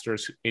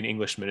pastors in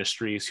English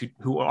ministries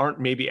who aren't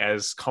maybe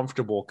as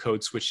comfortable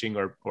code switching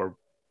or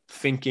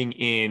thinking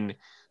in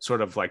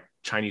sort of like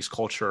Chinese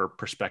culture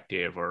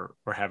perspective or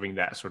having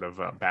that sort of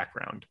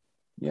background.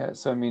 Yeah.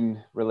 So, I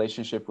mean,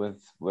 relationship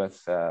with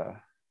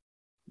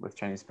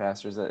Chinese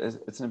pastors,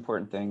 it's an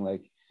important thing.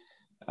 Like,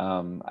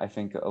 I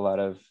think a lot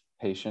of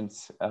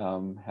patience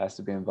has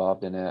to be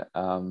involved in it,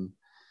 to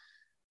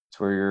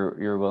where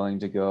you're willing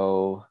to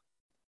go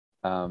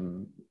a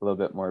little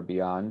bit more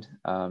beyond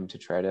to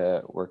try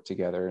to work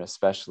together,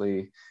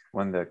 especially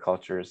when the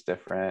culture is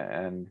different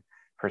and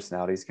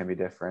personalities can be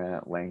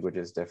different, language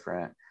is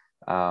different,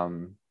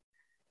 and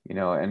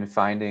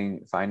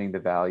finding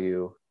the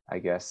value, I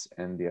guess,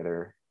 in the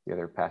other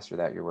pastor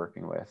that you're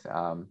working with,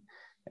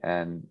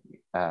 and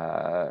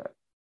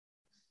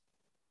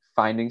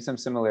finding some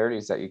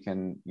similarities that you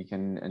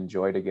can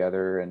enjoy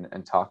together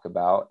and talk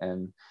about.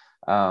 And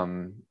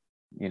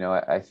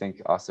I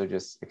think also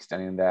just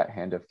extending that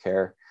hand of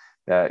care,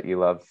 that you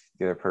love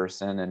the other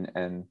person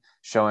and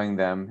showing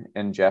them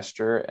in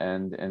gesture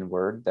and in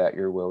word that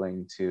you're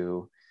willing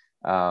to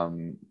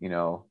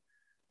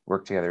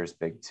work together is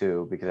big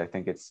too, because I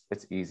think it's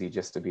easy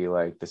just to be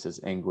like, this is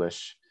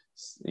English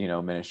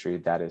ministry,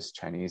 that is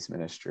Chinese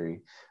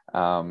ministry,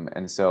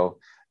 and so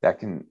that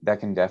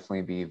can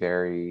definitely be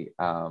very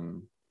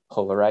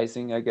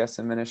polarizing, I guess,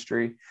 in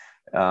ministry,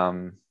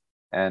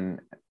 and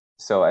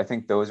so I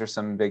think those are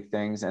some big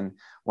things. And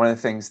one of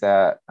the things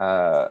that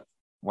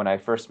when I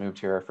first moved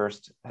here, our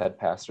first head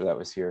pastor that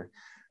was here,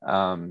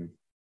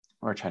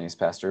 or Chinese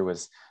pastor,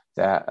 was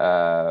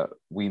that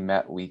we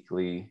met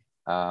weekly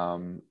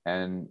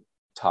and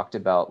talked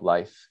about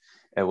life.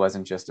 It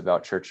wasn't just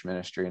about church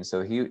ministry. And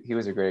so he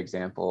was a great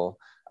example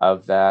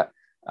of that,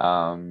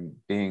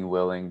 being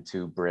willing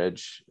to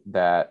bridge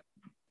that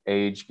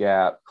age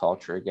gap,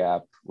 culture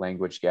gap,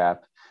 language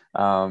gap,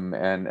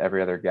 and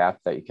every other gap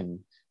that you can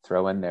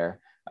throw in there.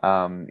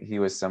 He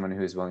was someone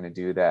who was willing to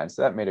do that. And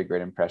so that made a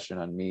great impression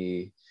on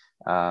me,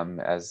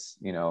 as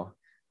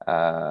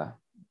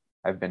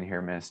I've been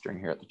here ministering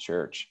here at the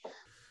church.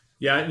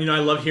 Yeah, I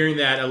love hearing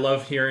that. I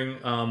love hearing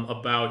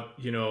about,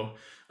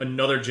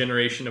 another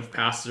generation of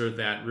pastor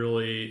that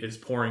really is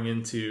pouring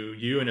into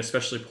you, and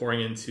especially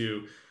pouring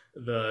into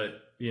the,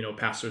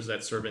 pastors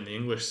that serve in the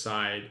English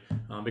side,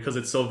 because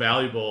it's so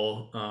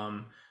valuable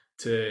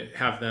to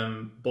have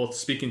them both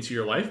speak into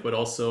your life, but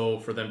also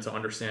for them to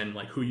understand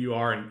like who you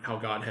are and how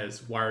God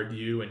has wired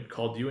you and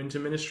called you into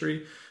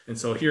ministry. And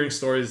so hearing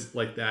stories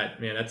like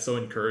that, man, that's so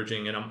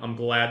encouraging. And I'm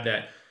glad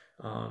that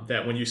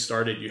that when you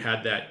started, you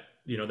had that,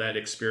 that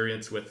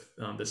experience with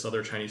this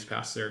other Chinese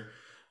pastor.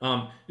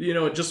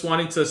 Just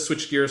wanting to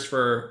switch gears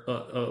for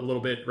a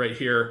little bit right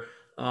here.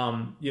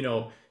 When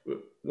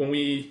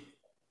we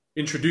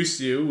introduced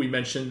you, we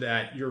mentioned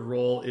that your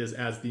role is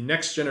as the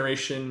next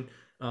generation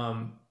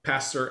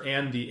pastor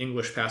and the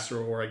English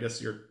pastor, or I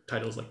guess your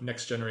title is like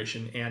next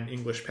generation and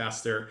English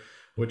pastor,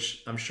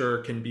 which I'm sure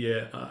can be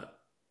a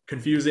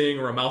confusing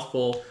or a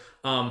mouthful.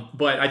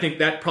 But I think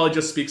that probably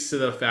just speaks to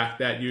the fact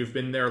that you've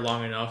been there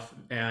long enough,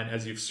 and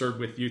as you've served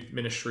with youth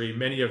ministry,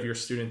 many of your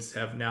students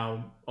have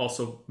now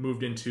also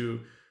moved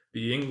into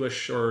the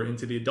English or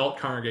into the adult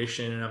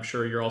congregation, and I'm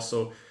sure you're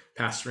also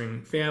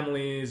pastoring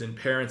families and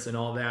parents and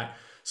all that.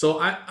 So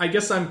I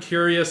guess I'm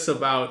curious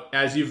about,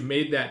 as you've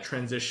made that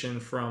transition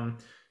from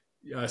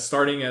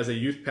starting as a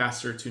youth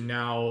pastor to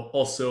now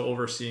also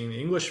overseeing the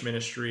English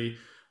ministry,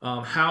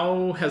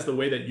 how has the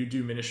way that you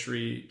do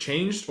ministry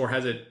changed, or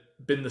has it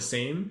been the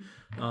same?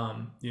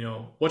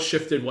 What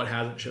shifted, what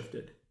hasn't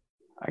shifted?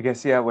 I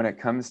guess, yeah, when it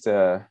comes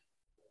to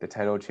the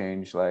title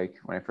change, like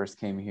when I first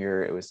came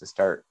here, it was to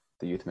start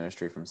the youth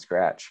ministry from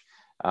scratch.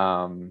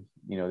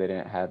 They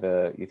didn't have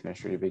a youth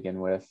ministry to begin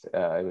with.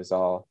 It was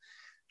all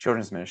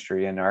children's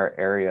ministry in our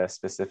area,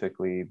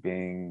 specifically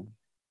being,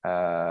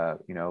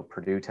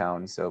 Purdue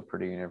town, so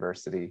Purdue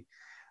University.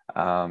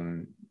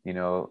 Being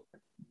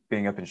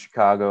up in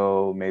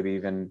Chicago, maybe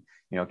even,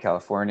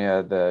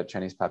 California, the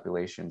Chinese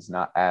population's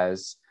not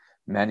as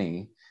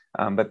many,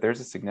 but there's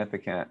a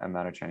significant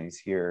amount of Chinese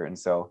here. And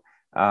so,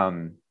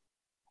 so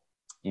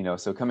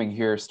coming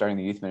here, starting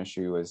the youth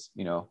ministry was,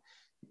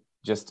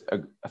 just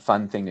a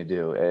fun thing to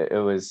do. It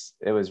was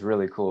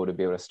really cool to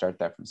be able to start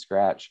that from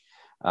scratch,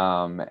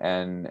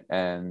 and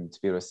to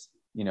be able to,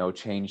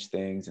 change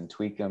things and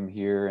tweak them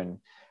here. And,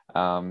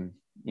 a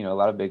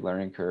lot of big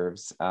learning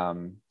curves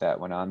that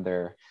went on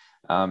there.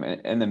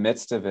 And in the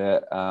midst of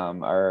it,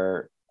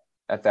 our,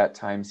 at that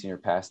time, senior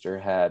pastor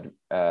had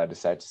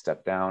decided to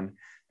step down,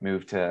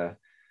 move to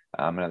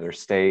another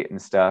state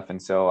and stuff.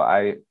 And so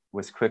I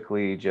was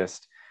quickly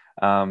just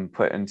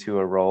put into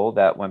a role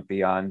that went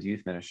beyond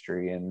youth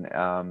ministry.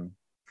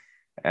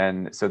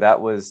 And so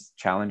that was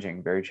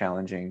challenging, very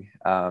challenging,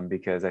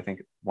 because I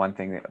think one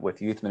thing that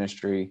with youth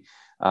ministry,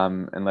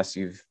 unless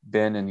you've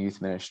been in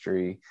youth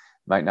ministry,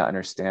 might not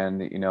understand,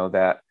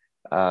 that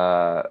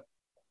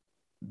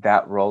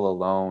that role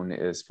alone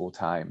is full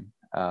time.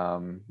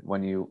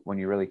 When you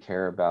really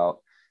care about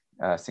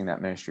seeing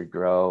that ministry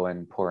grow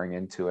and pouring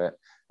into it,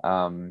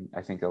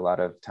 I think a lot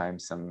of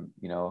times some,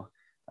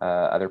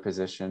 other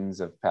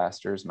positions of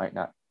pastors might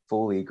not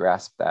fully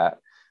grasp that.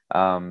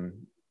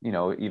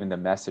 Even the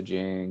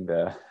messaging,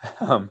 the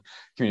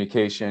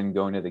communication,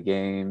 going to the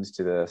games,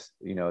 to the,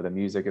 the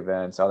music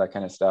events, all that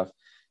kind of stuff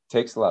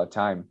takes a lot of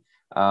time.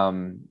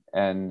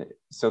 And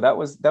so that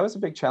was a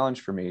big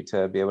challenge for me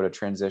to be able to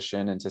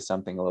transition into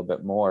something a little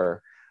bit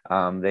more.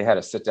 They had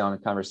a sit down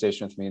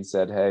conversation with me and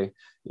said, hey,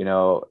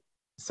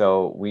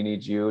 so we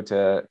need you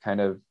to kind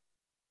of,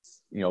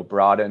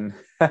 broaden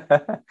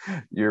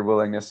your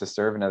willingness to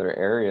serve in other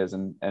areas.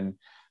 And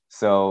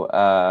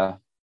so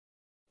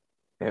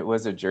it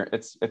was a journey.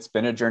 It's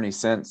been a journey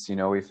since.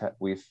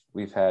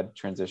 We've had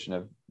transition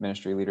of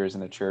ministry leaders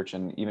in the church,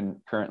 and even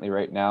currently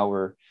right now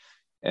we're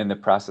in the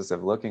process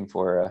of looking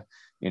for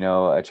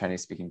a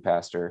Chinese speaking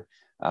pastor.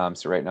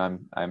 So right now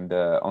I'm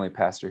the only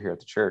pastor here at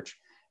the church.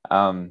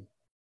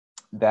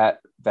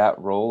 That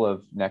role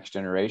of next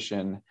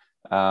generation,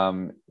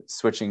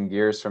 switching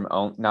gears from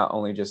not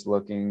only just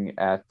looking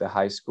at the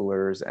high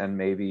schoolers and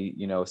maybe,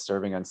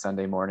 serving on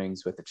Sunday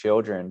mornings with the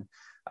children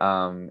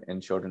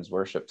in children's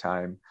worship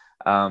time.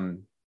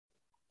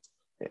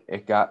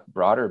 It got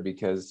broader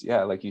because,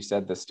 yeah, like you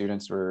said, the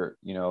students were,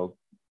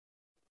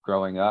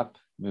 growing up,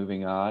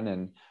 moving on,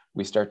 and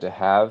we start to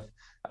have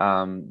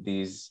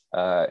these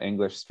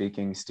English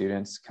speaking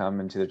students come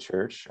into the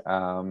church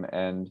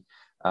and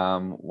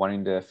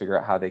wanting to figure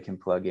out how they can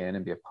plug in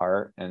and be a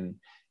part. And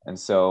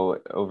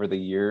so over the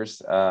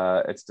years,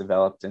 it's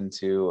developed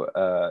into,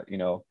 a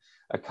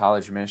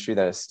college ministry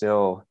that is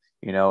still,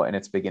 in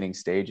its beginning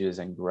stages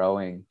and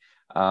growing.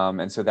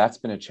 And so that's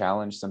been a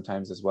challenge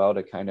sometimes as well,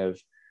 to kind of,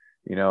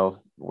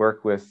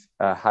 work with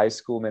high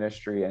school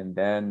ministry and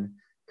then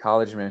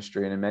college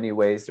ministry. And in many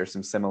ways, there's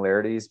some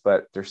similarities,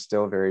 but they're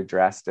still very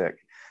drastic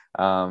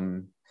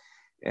in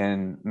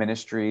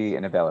ministry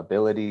and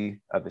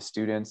availability of the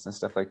students and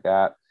stuff like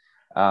that.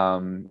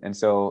 And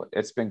so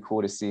it's been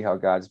cool to see how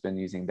God's been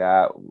using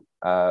that.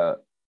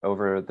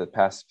 Over the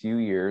past few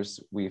years,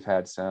 we've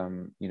had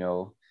some,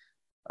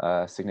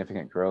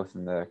 significant growth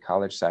in the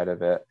college side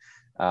of it,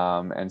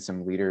 and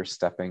some leaders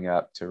stepping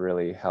up to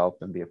really help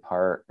and be a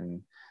part.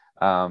 And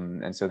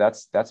so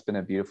that's been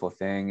a beautiful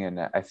thing. And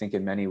I think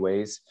in many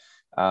ways,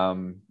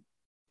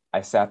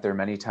 I sat there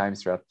many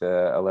times throughout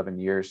the 11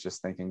 years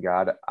just thinking,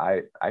 God,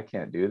 I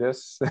can't do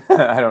this.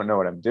 I don't know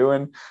what I'm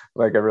doing.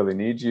 Like, I really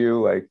need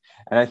you. And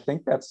I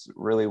think that's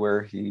really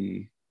where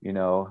he,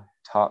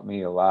 taught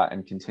me a lot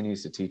and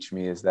continues to teach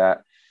me, is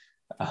that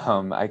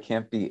I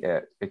can't be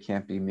it. It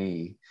can't be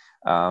me.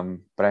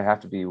 But I have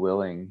to be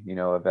willing,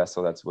 a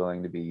vessel that's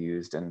willing to be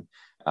used. And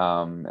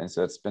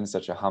so it's been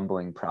such a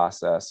humbling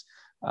process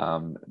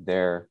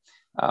there.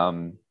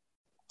 And,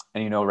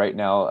 right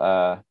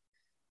now,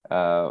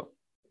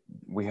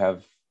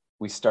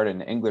 we started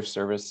an English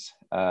service,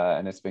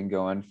 and it's been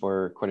going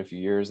for quite a few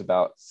years,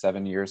 about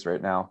 7 years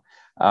right now.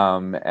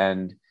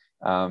 And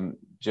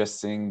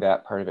just seeing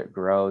that part of it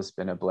grow has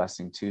been a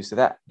blessing too. So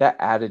that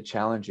added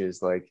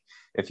challenges, like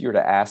if you were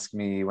to ask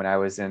me when I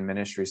was in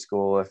ministry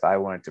school if I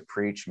wanted to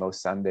preach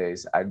most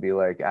Sundays, I'd be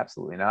like,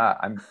 absolutely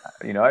not.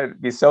 I'd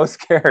be so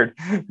scared.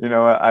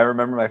 I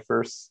remember my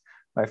first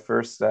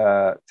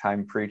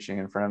time preaching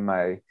in front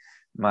of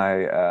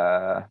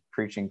my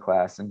preaching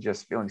class and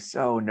just feeling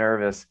so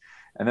nervous.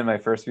 And then my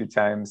first few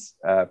times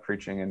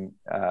preaching in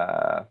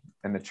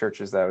the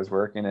churches that I was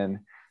working in,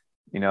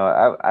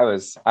 I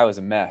was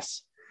a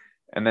mess.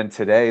 And then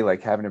today,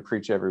 like having to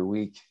preach every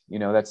week,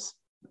 it's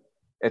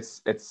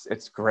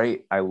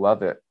great. I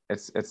love it.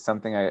 It's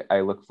something I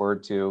look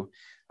forward to.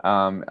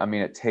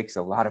 It takes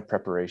a lot of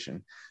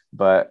preparation,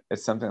 but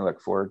it's something I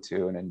look forward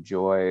to and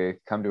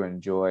come to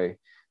enjoy.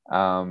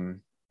 And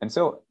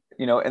so,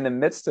 in the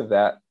midst of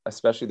that,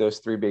 especially those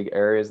three big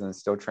areas, and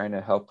still trying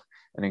to help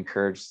and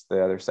encourage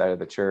the other side of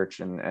the church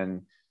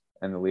and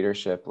the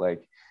leadership,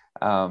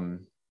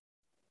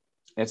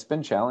 it's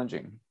been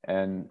challenging.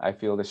 And I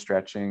feel the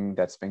stretching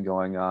that's been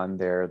going on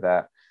there,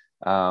 that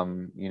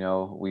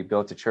we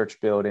built a church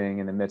building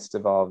in the midst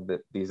of all of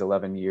these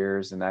 11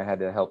 years, and I had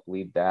to help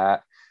lead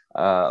that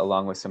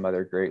along with some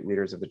other great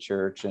leaders of the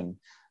church. And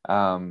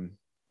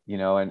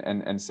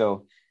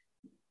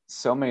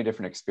so many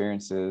different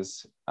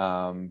experiences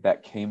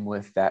that came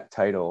with that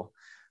title.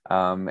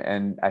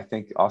 And I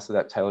think also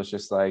that title is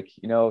just like,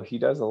 he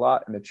does a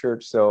lot in the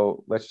church,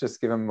 so let's just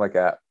give him like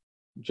a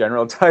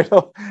general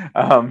title.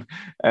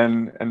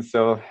 And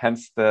so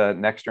hence the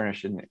next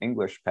generation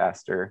English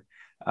pastor.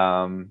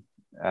 That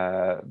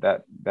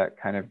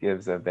kind of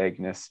gives a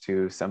vagueness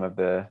to some of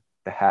the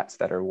hats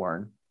that are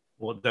worn.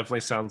 Well, it definitely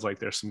sounds like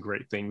there's some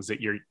great things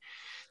that you're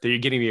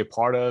getting to be a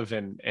part of,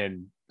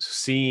 and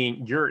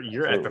seeing you're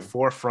Absolutely. At the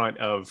forefront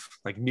of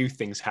like new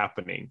things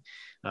happening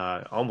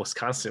almost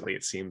constantly,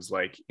 it seems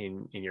like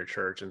in your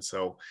church. And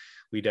so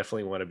we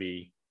definitely want to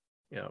be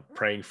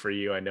praying for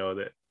you. I know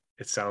that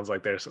it sounds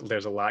like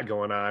there's a lot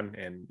going on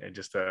and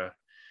just a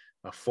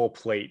full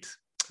plate.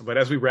 But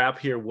as we wrap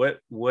here,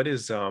 what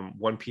is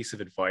one piece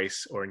of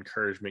advice or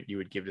encouragement you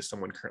would give to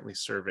someone currently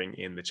serving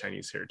in the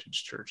Chinese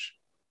Heritage Church?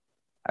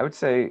 I would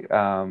say,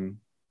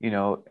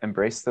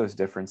 embrace those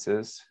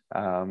differences,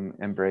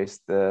 embrace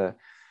the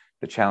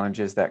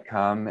challenges that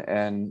come,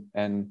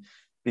 and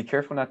be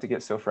careful not to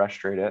get so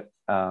frustrated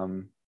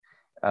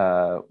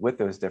with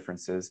those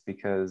differences,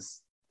 because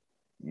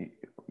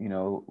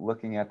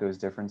looking at those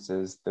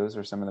differences, those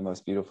are some of the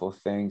most beautiful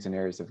things and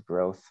areas of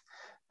growth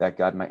that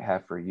God might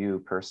have for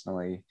you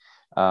personally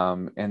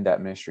in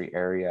that ministry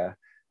area.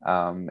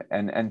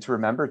 And to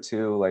remember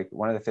too, like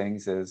one of the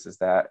things is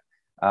that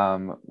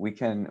we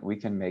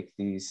can make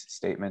these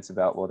statements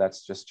about, well,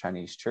 that's just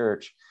Chinese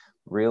church,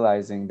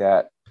 realizing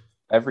that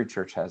every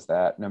church has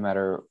that, no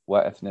matter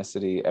what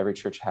ethnicity. Every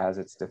church has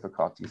its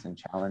difficulties and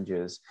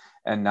challenges,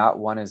 and not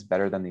one is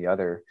better than the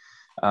other.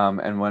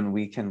 And when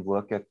we can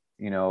look at,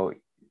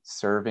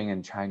 serving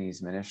in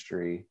Chinese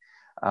ministry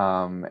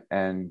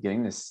and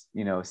getting to,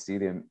 see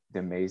the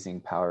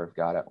amazing power of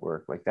God at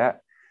work like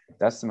that,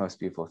 that's the most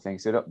beautiful thing.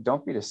 So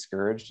don't be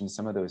discouraged in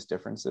some of those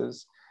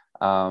differences,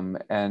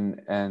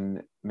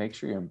 and make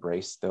sure you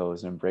embrace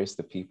those, embrace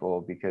the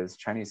people, because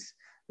Chinese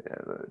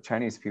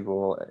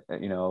people,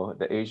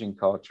 the Asian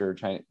culture,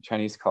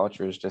 Chinese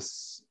culture is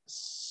just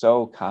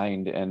so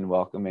kind and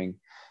welcoming.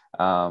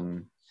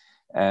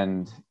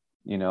 And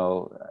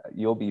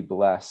you'll be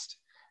blessed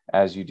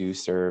as you do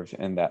serve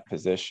in that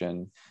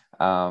position.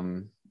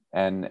 And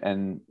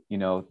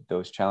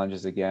those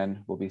challenges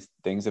again will be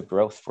things of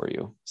growth for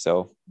you.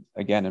 So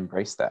again,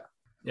 embrace that.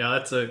 Yeah,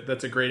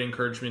 that's a great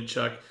encouragement,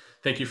 Chuck.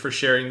 Thank you for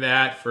sharing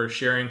that, for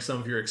sharing some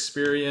of your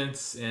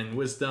experience and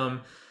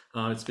wisdom.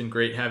 It's been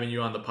great having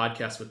you on the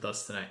podcast with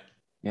us tonight.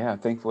 Yeah, I'm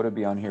thankful to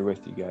be on here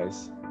with you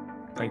guys.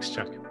 Thanks,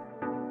 Chuck.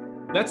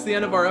 That's the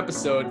end of our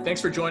episode. Thanks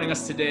for joining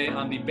us today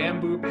on the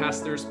Bamboo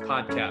Pastors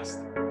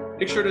Podcast.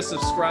 Make sure to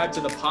subscribe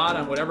to the pod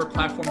on whatever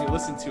platform you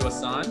listen to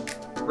us on.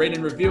 Rate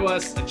and review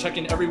us, and check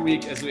in every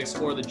week as we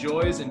explore the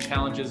joys and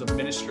challenges of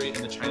ministry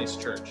in the Chinese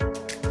church.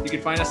 You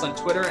can find us on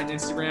Twitter and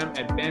Instagram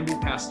at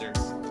Bamboo Pastors.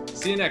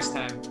 See you next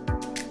time.